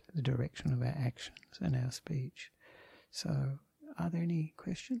mind, the direction of our actions and our speech. So, are there any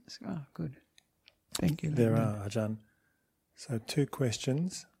questions? Oh, good. Thank you. There are, Ajahn. So 2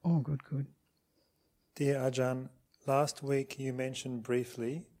 questions. Oh, good. Dear Ajahn, last week you mentioned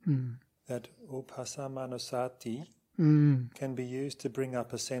briefly that upasamanosati can be used to bring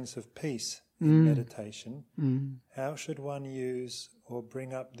up a sense of peace in meditation. How should one use or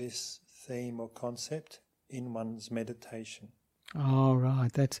bring up this theme or concept in one's meditation? Oh,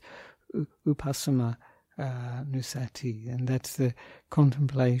 right. That's upasama nusati, and that's the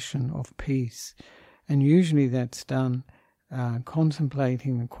contemplation of peace. And usually that's done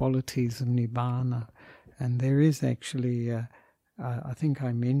contemplating the qualities of nibbana. And there is actually, I think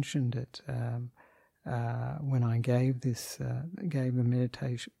I mentioned it when I gave this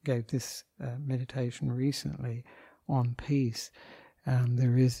meditation recently on peace.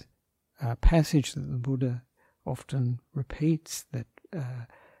 There is a passage that the Buddha often repeats that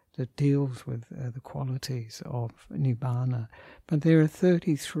deals with the qualities of nibbana. But there are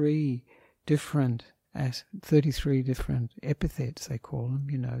 33 different epithets, they call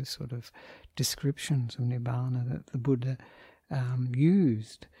them, sort of descriptions of nibbana that the Buddha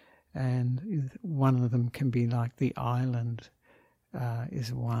used. And one of them can be like the island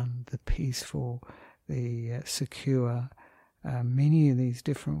is one, the peaceful, the secure, many of these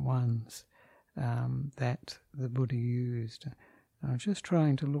different ones that the Buddha used. I was just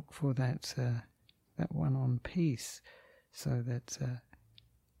trying to look for that one on peace, so that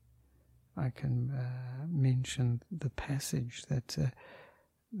I can mention the passage that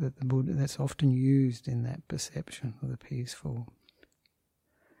the Buddha, that's often used in that perception of the peaceful,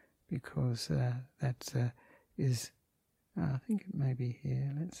 because that is, I think it may be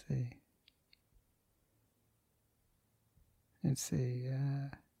here. Let's see.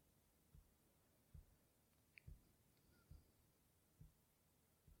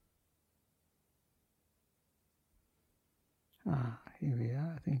 Here we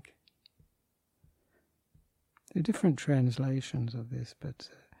are, I think. There are different translations of this, but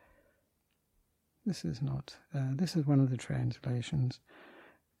this is not. This is one of the translations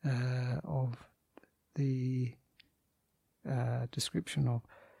of the description of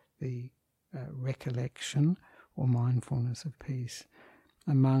the recollection or mindfulness of peace.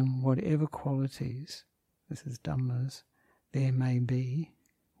 Among whatever qualities, this is Dhammas, there may be,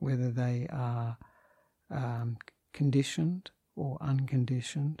 whether they are conditioned or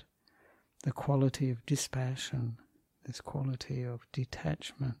unconditioned, the quality of dispassion, this quality of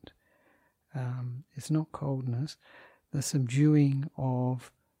detachment. It's not coldness, the subduing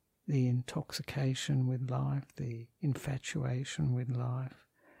of the intoxication with life, the infatuation with life,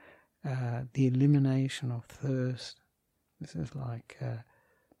 the elimination of thirst. This is like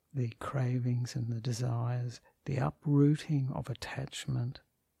the cravings and the desires, the uprooting of attachment.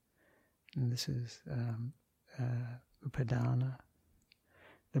 And this is upadana.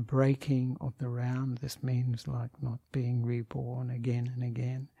 The breaking of the round, this means like not being reborn again and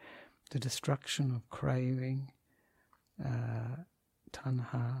again. The destruction of craving,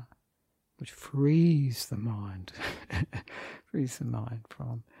 tanha, which frees the mind,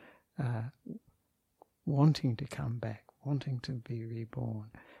 from wanting to come back, wanting to be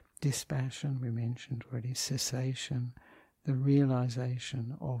reborn. Dispassion, we mentioned already, cessation, the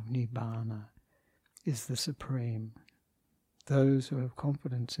realization of nibbana is the supreme. Those who have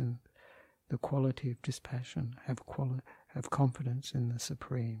confidence in the quality of dispassion have confidence in the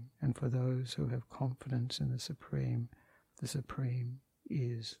supreme. And for those who have confidence in the supreme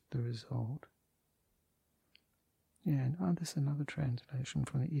is the result. Yeah, and this is another translation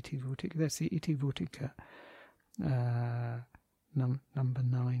from the Itivutika. That's the Itivutika, number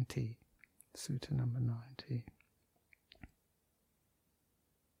 90, Sutta number 90.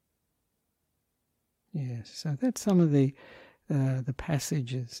 Yes, so that's some of the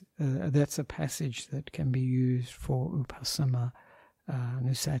passages. That's a passage that can be used for upasama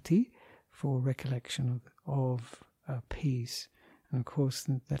nusati, for recollection of peace. And of course,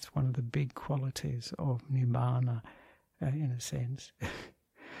 that's one of the big qualities of nibbana, in a sense,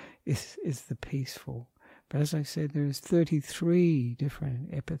 is the peaceful. But as I said, there's 33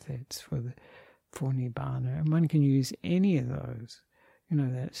 different epithets for nibbana, and one can use any of those.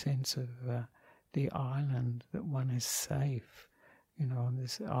 That sense of the island, that one is safe, on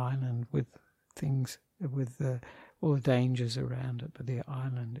this island with things, with all the dangers around it, but the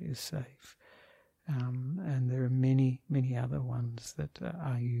island is safe. And there are many, many other ones that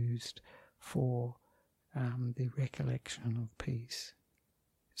are used for the recollection of peace.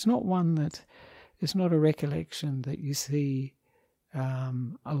 It's not a recollection that you see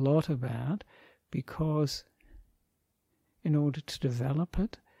a lot about, because in order to develop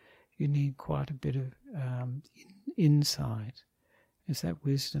it, you need quite a bit of insight. It's that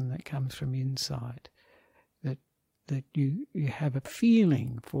wisdom that comes from insight, that you have a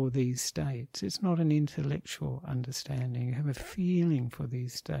feeling for these states. It's not an intellectual understanding. You have a feeling for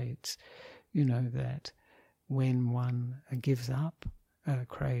these states. You know that when one gives up a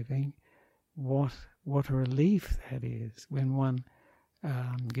craving, what a relief that is. When one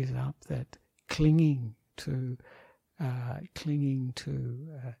gives up that clinging to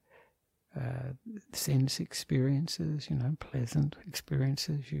sense experiences, pleasant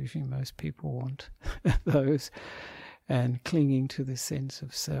experiences. Usually most people want those. And clinging to the sense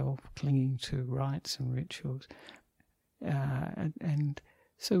of self, clinging to rites and rituals. And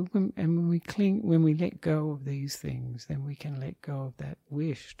so when we let go of these things, then we can let go of that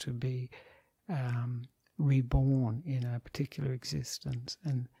wish to be reborn in a particular existence,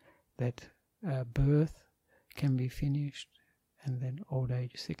 and that birth can be finished, and then old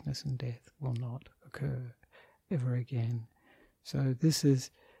age, sickness and death will not occur ever again. So this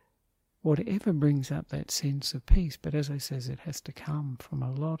is whatever brings up that sense of peace, but as I says, it has to come from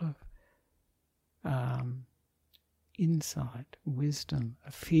a lot of insight, wisdom,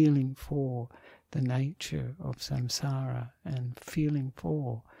 a feeling for the nature of samsara and feeling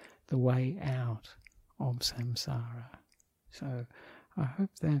for the way out of samsara. So I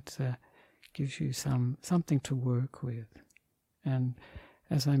hope that gives you something to work with. And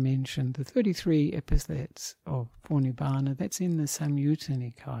as I mentioned, the 33 epithets of for Nibbana, that's in the Samyutta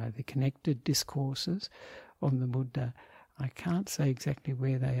Nikaya, the connected discourses of the Buddha. I can't say exactly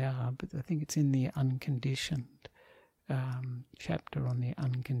where they are, but I think it's in the unconditioned chapter on the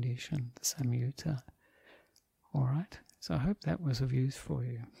unconditioned, the Samyutta. All right, so I hope that was of use for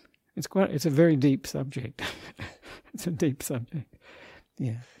you. It's a very deep subject. It's a deep subject.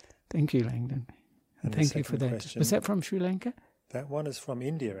 Yeah. Thank you, Langdon. And thank you for that. Question, was that from Sri Lanka? That one is from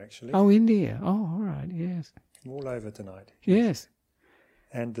India, actually. Oh, India. Oh, all right, yes. All over tonight. Yes.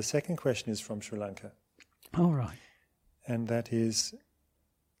 And the second question is from Sri Lanka. All right. And that is,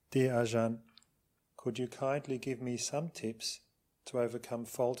 Dear Ajahn, could you kindly give me some tips to overcome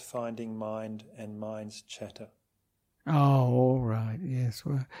fault-finding mind and mind's chatter? Oh, all right, yes.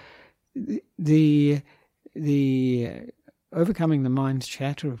 Well, the overcoming the mind's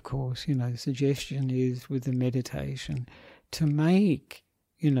chatter, of course, the suggestion is with the meditation to make,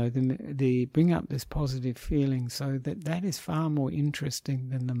 the bring up this positive feeling so that is far more interesting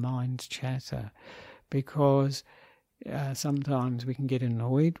than the mind's chatter, because sometimes we can get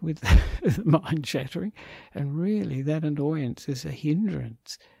annoyed with the mind chattering, and really that annoyance is a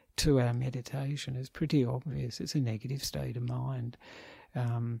hindrance to our meditation. It's pretty obvious. It's a negative state of mind.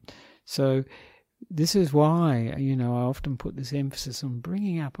 So this is why, I often put this emphasis on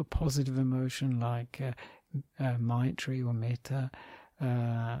bringing up a positive emotion like Maitri or Metta,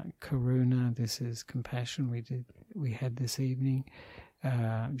 Karuna. This is compassion we had this evening.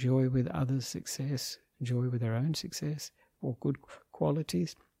 Joy with others' success, joy with our own success, or good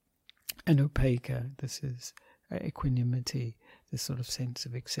qualities. And Upekkha, this is equanimity, this sort of sense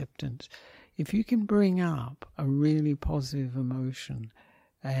of acceptance. If you can bring up a really positive emotion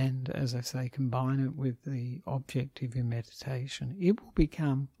and, as I say, combine it with the object of your meditation, it will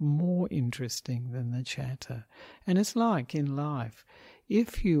become more interesting than the chatter. And it's like in life,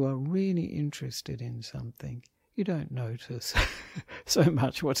 if you are really interested in something, you don't notice so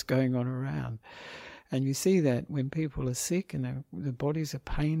much what's going on around. And you see that when people are sick and their bodies are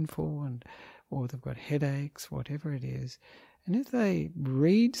painful or they've got headaches, whatever it is, and if they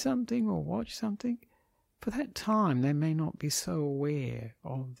read something or watch something, for that time they may not be so aware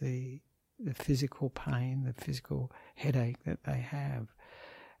of the physical pain, the physical headache that they have.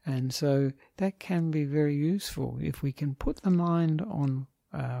 And so that can be very useful if we can put the mind on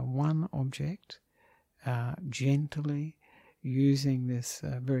one object gently, using this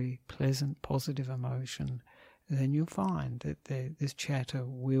very pleasant, positive emotion, then you'll find that this chatter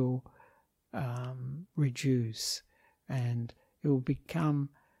will reduce, and it will become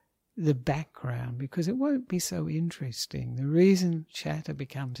the background, because it won't be so interesting. The reason chatter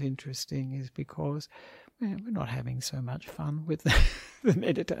becomes interesting is because we're not having so much fun with the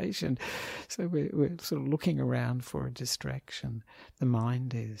meditation. So we're sort of looking around for a distraction. The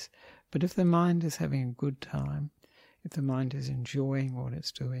mind is. But if the mind is having a good time, if the mind is enjoying what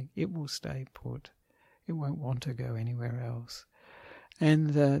it's doing, it will stay put. It won't want to go anywhere else. And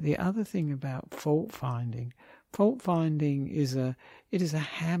the other thing about fault-finding is a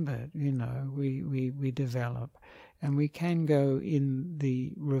habit, we develop, and we can go in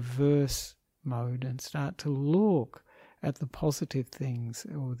the reverse mode and start to look at the positive things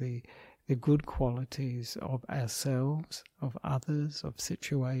or the good qualities of ourselves, of others, of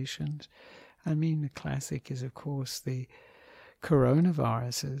situations. I mean, the classic is, of course, the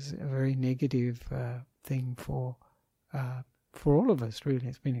coronavirus is a very negative thing for all of us, really.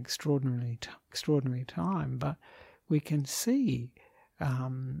 It's been extraordinary time, but we can see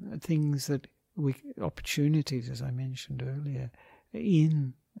things that opportunities, as I mentioned earlier,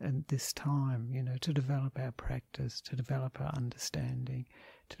 in this time, to develop our practice, to develop our understanding,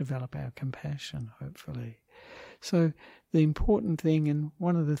 to develop our compassion, hopefully. So the important thing, and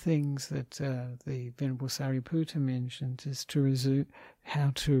one of the things that the Venerable Sariputta mentions, is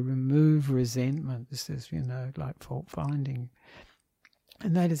how to remove resentment. This is, like fault finding.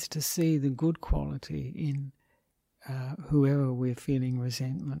 And that is to see the good quality in whoever we're feeling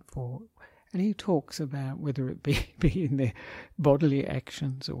resentment for. And he talks about whether it be in their bodily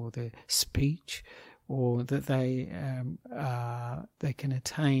actions or their speech, or that they can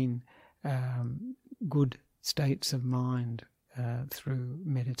attain good states of mind through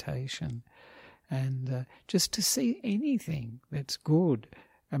meditation, and just to see anything that's good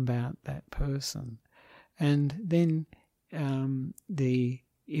about that person. And then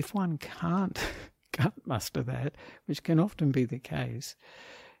if one can't muster that, which can often be the case,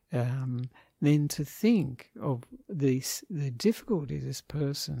 then to think of the difficulties this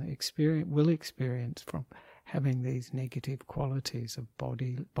person will experience from having these negative qualities of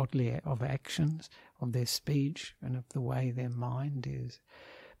bodily of actions, of their speech, and of the way their mind is.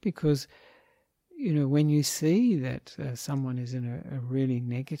 Because, when you see that someone is in a really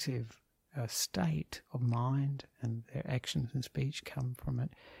negative state of mind and their actions and speech come from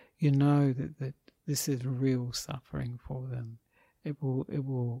it, you know that this is real suffering for them. It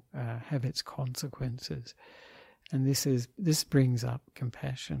will have its consequences, and this brings up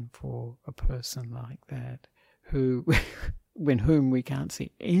compassion for a person like that, whom we can't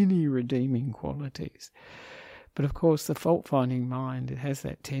see any redeeming qualities. But of course, the fault-finding mind, it has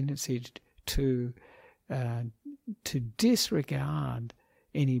that tendency to disregard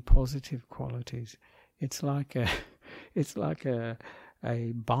any positive qualities. It's like a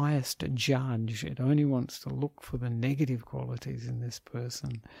biased judge. It only wants to look for the negative qualities in this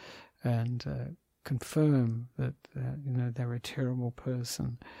person and confirm that they're a terrible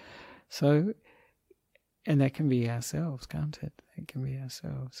person. So, and that can be ourselves, can't it? It can be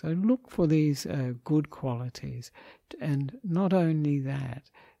ourselves. So look for these good qualities, and not only that,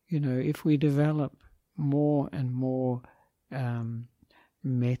 if we develop more and more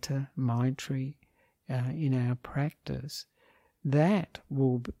metta, maitri in our practice, that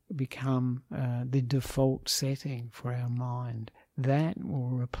will become the default setting for our mind. That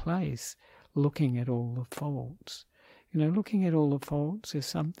will replace looking at all the faults. Looking at all the faults is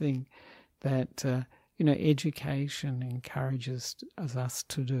something that, education encourages us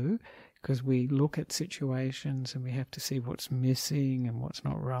to do, because we look at situations and we have to see what's missing and what's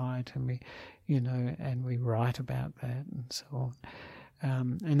not right, and we write about that and so on.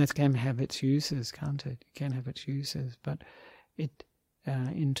 And this can have its uses, can't it? It can have its uses, but it,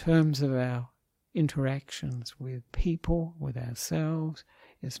 in terms of our interactions with people, with ourselves,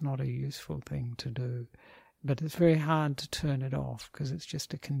 it's not a useful thing to do. But it's very hard to turn it off because it's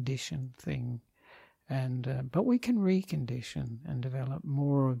just a conditioned thing. But we can recondition and develop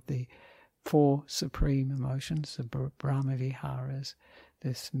more of the 4 supreme emotions, the Brahma Viharas,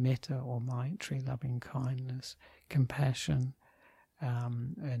 this metta or maitri, loving kindness, compassion,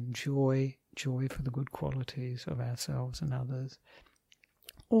 and joy for the good qualities of ourselves and others,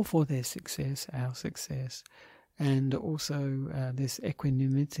 or for their success, our success, and also this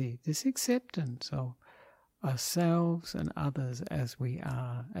equanimity, this acceptance of ourselves and others as we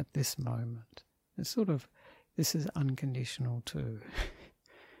are at this moment. This is unconditional too.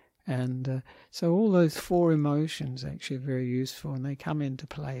 And so all those 4 emotions actually are very useful, and they come into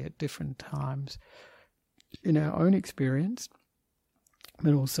play at different times in our own experience,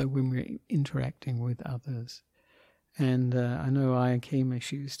 but also when we're interacting with others. And I know Ajahn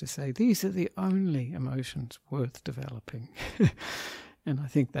Khemesh used to say, these are the only emotions worth developing. And I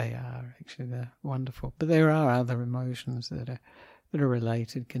think they are, actually. They're wonderful. But there are other emotions that are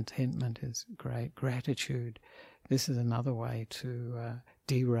related. Contentment is great. Gratitude. This is another way to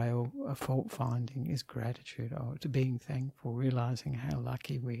derail a fault-finding, is gratitude, to being thankful, realizing how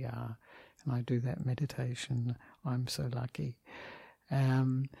lucky we are. And I do that meditation, I'm so lucky.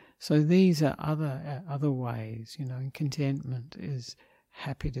 So these are other ways, and contentment is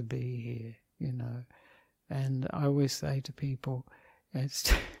happy to be here, And I always say to people,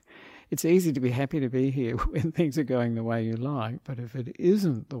 it's easy to be happy to be here when things are going the way you like, but if it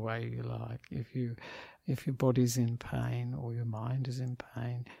isn't the way you like, if you If your body's in pain or your mind is in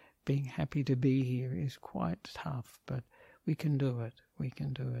pain, being happy to be here is quite tough, but we can do it. We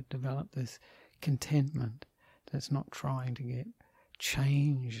can do it. Develop this contentment that's not trying to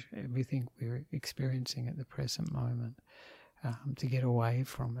change everything we're experiencing at the present moment, to get away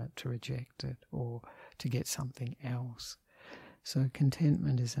from it, to reject it, or to get something else. So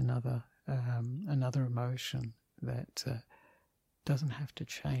contentment is another emotion that doesn't have to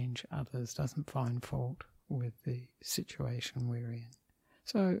change others, doesn't find fault with the situation we're in.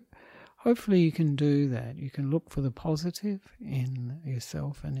 So hopefully you can do that. You can look for the positive in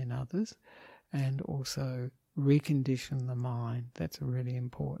yourself and in others, and also recondition the mind. That's a really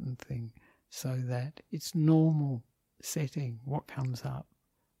important thing, so that it's normal setting. What comes up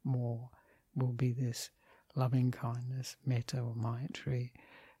more will be this loving kindness, metta or maitri,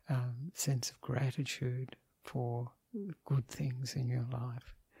 sense of gratitude for good things in your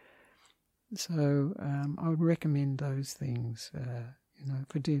life. So I would recommend those things,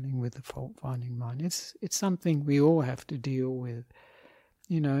 for dealing with the fault-finding mind. It's something we all have to deal with,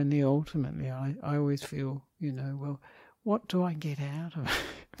 and ultimately I always feel, well, what do I get out of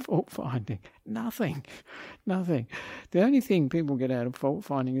fault-finding? Nothing. The only thing people get out of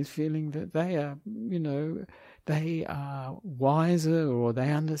fault-finding is feeling that they are, they are wiser or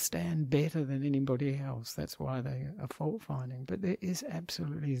they understand better than anybody else. That's why they are fault-finding. But there is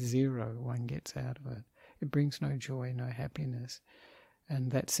absolutely zero one gets out of it. It brings no joy, no happiness.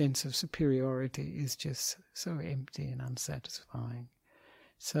 And that sense of superiority is just so empty and unsatisfying.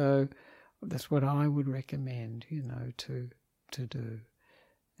 So that's what I would recommend, to do.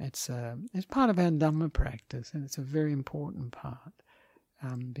 It's part of our Dhamma practice, and it's a very important part,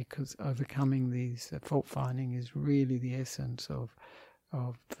 because overcoming these fault-finding is really the essence of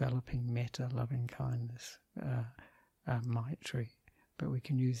developing metta, loving kindness, maitri. But we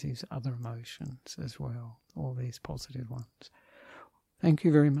can use these other emotions as well, all these positive ones. Thank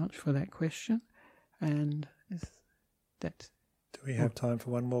you very much for that question. And that's... Do we have time for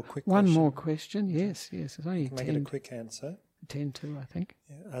one more quick question? One more question, yes. It's only make it a quick answer. 10 to, I think.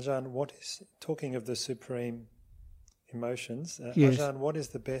 Yeah. Ajahn, talking of the supreme emotions, yes. Ajahn, what is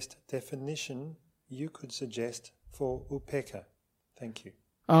the best definition you could suggest for upekkha? Thank you.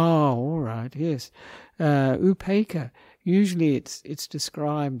 Oh, all right, yes. Upekkha, usually it's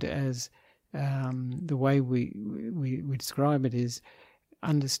described as, the way we describe it is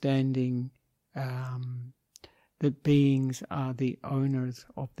understanding that beings are the owners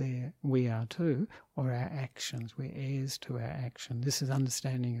of we are too, of our actions. We're heirs to our action. This is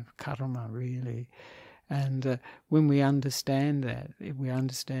understanding of karma, really. And when we understand that, we're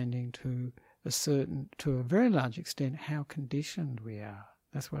understanding to a very large extent, how conditioned we are.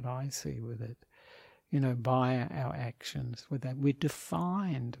 That's what I see with it. By our actions, with that we're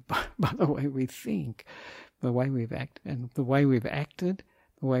defined by the way we think, the way we've acted, and the way we've acted,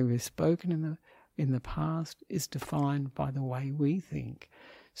 the way we've spoken in the past is defined by the way we think.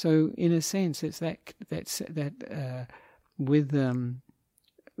 So, in a sense, it's that with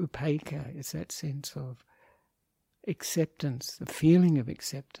upekkha, it's that sense of acceptance, the feeling of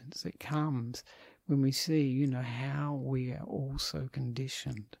acceptance that comes when we see, how we are also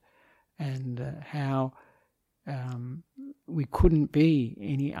conditioned, and how we couldn't be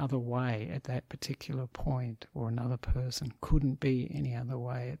any other way at that particular point, or another person couldn't be any other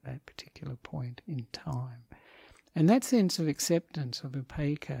way at that particular point in time. And that sense of acceptance of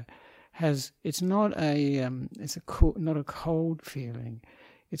upekkha it's not not a cold feeling.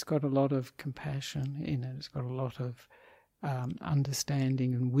 It's got a lot of compassion in it. It's got a lot of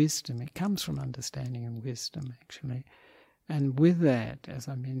understanding and wisdom. It comes from understanding and wisdom, actually. And with that, as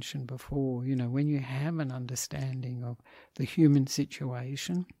I mentioned before, when you have an understanding of the human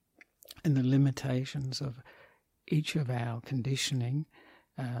situation and the limitations of each of our conditioning,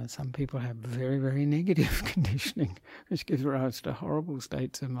 some people have very, very negative conditioning, which gives rise to horrible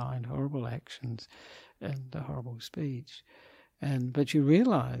states of mind, horrible actions, and horrible speech. But you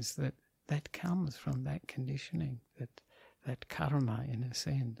realize that comes from that conditioning, that karma, in a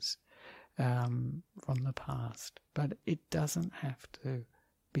sense, from the past. But it doesn't have to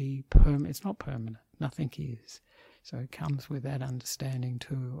be permanent. It's not permanent. Nothing is. So it comes with that understanding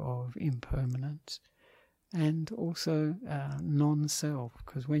too of impermanence, and also non-self.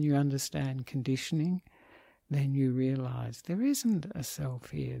 Because when you understand conditioning, then you realize there isn't a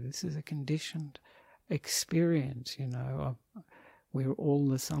self here. This is a conditioned experience, we're all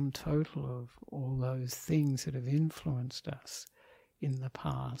the sum total of all those things that have influenced us in the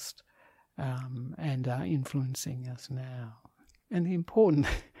past, and are influencing us now. And the important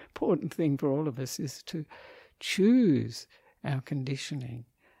thing for all of us is to choose our conditioning,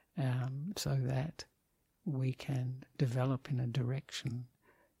 so that we can develop in a direction,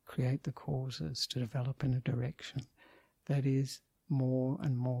 create the causes to develop in a direction that is more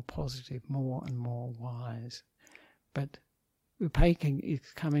and more positive, more and more wise. But Upekkha is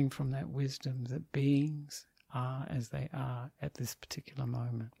coming from that wisdom that beings are as they are at this particular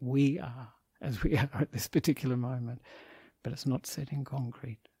moment. We are as we are at this particular moment, but it's not set in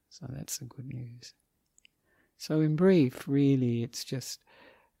concrete. So that's the good news. So in brief, really, it's just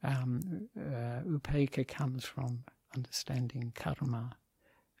Upekkha comes from understanding karma,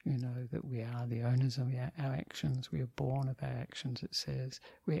 that we are the owners of our actions. We are born of our actions, it says.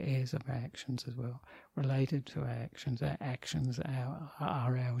 We're heirs of our actions as well, related to our actions. Our actions are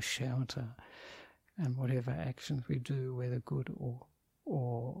our shelter. And whatever actions we do, whether good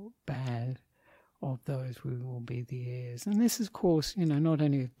or bad, of those we will be the heirs. And this is, of course, not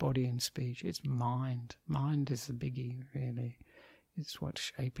only with body and speech, it's mind. Mind is the biggie, really. It's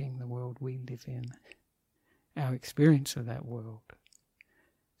what's shaping the world we live in, our experience of that world.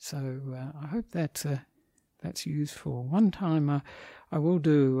 So I hope that's useful. One time I will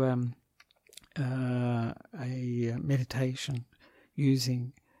do a meditation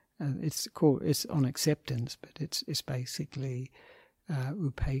using, it's on acceptance, but it's basically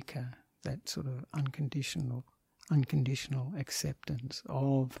Upekkha, that sort of unconditional acceptance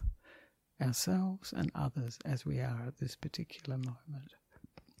of ourselves and others as we are at this particular moment.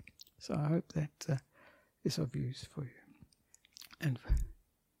 So I hope that is of use for you. And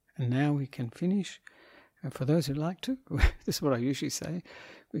now we can finish. For those who'd like to, this is what I usually say,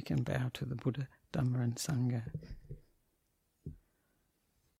 we can bow to the Buddha, Dhamma and Sangha.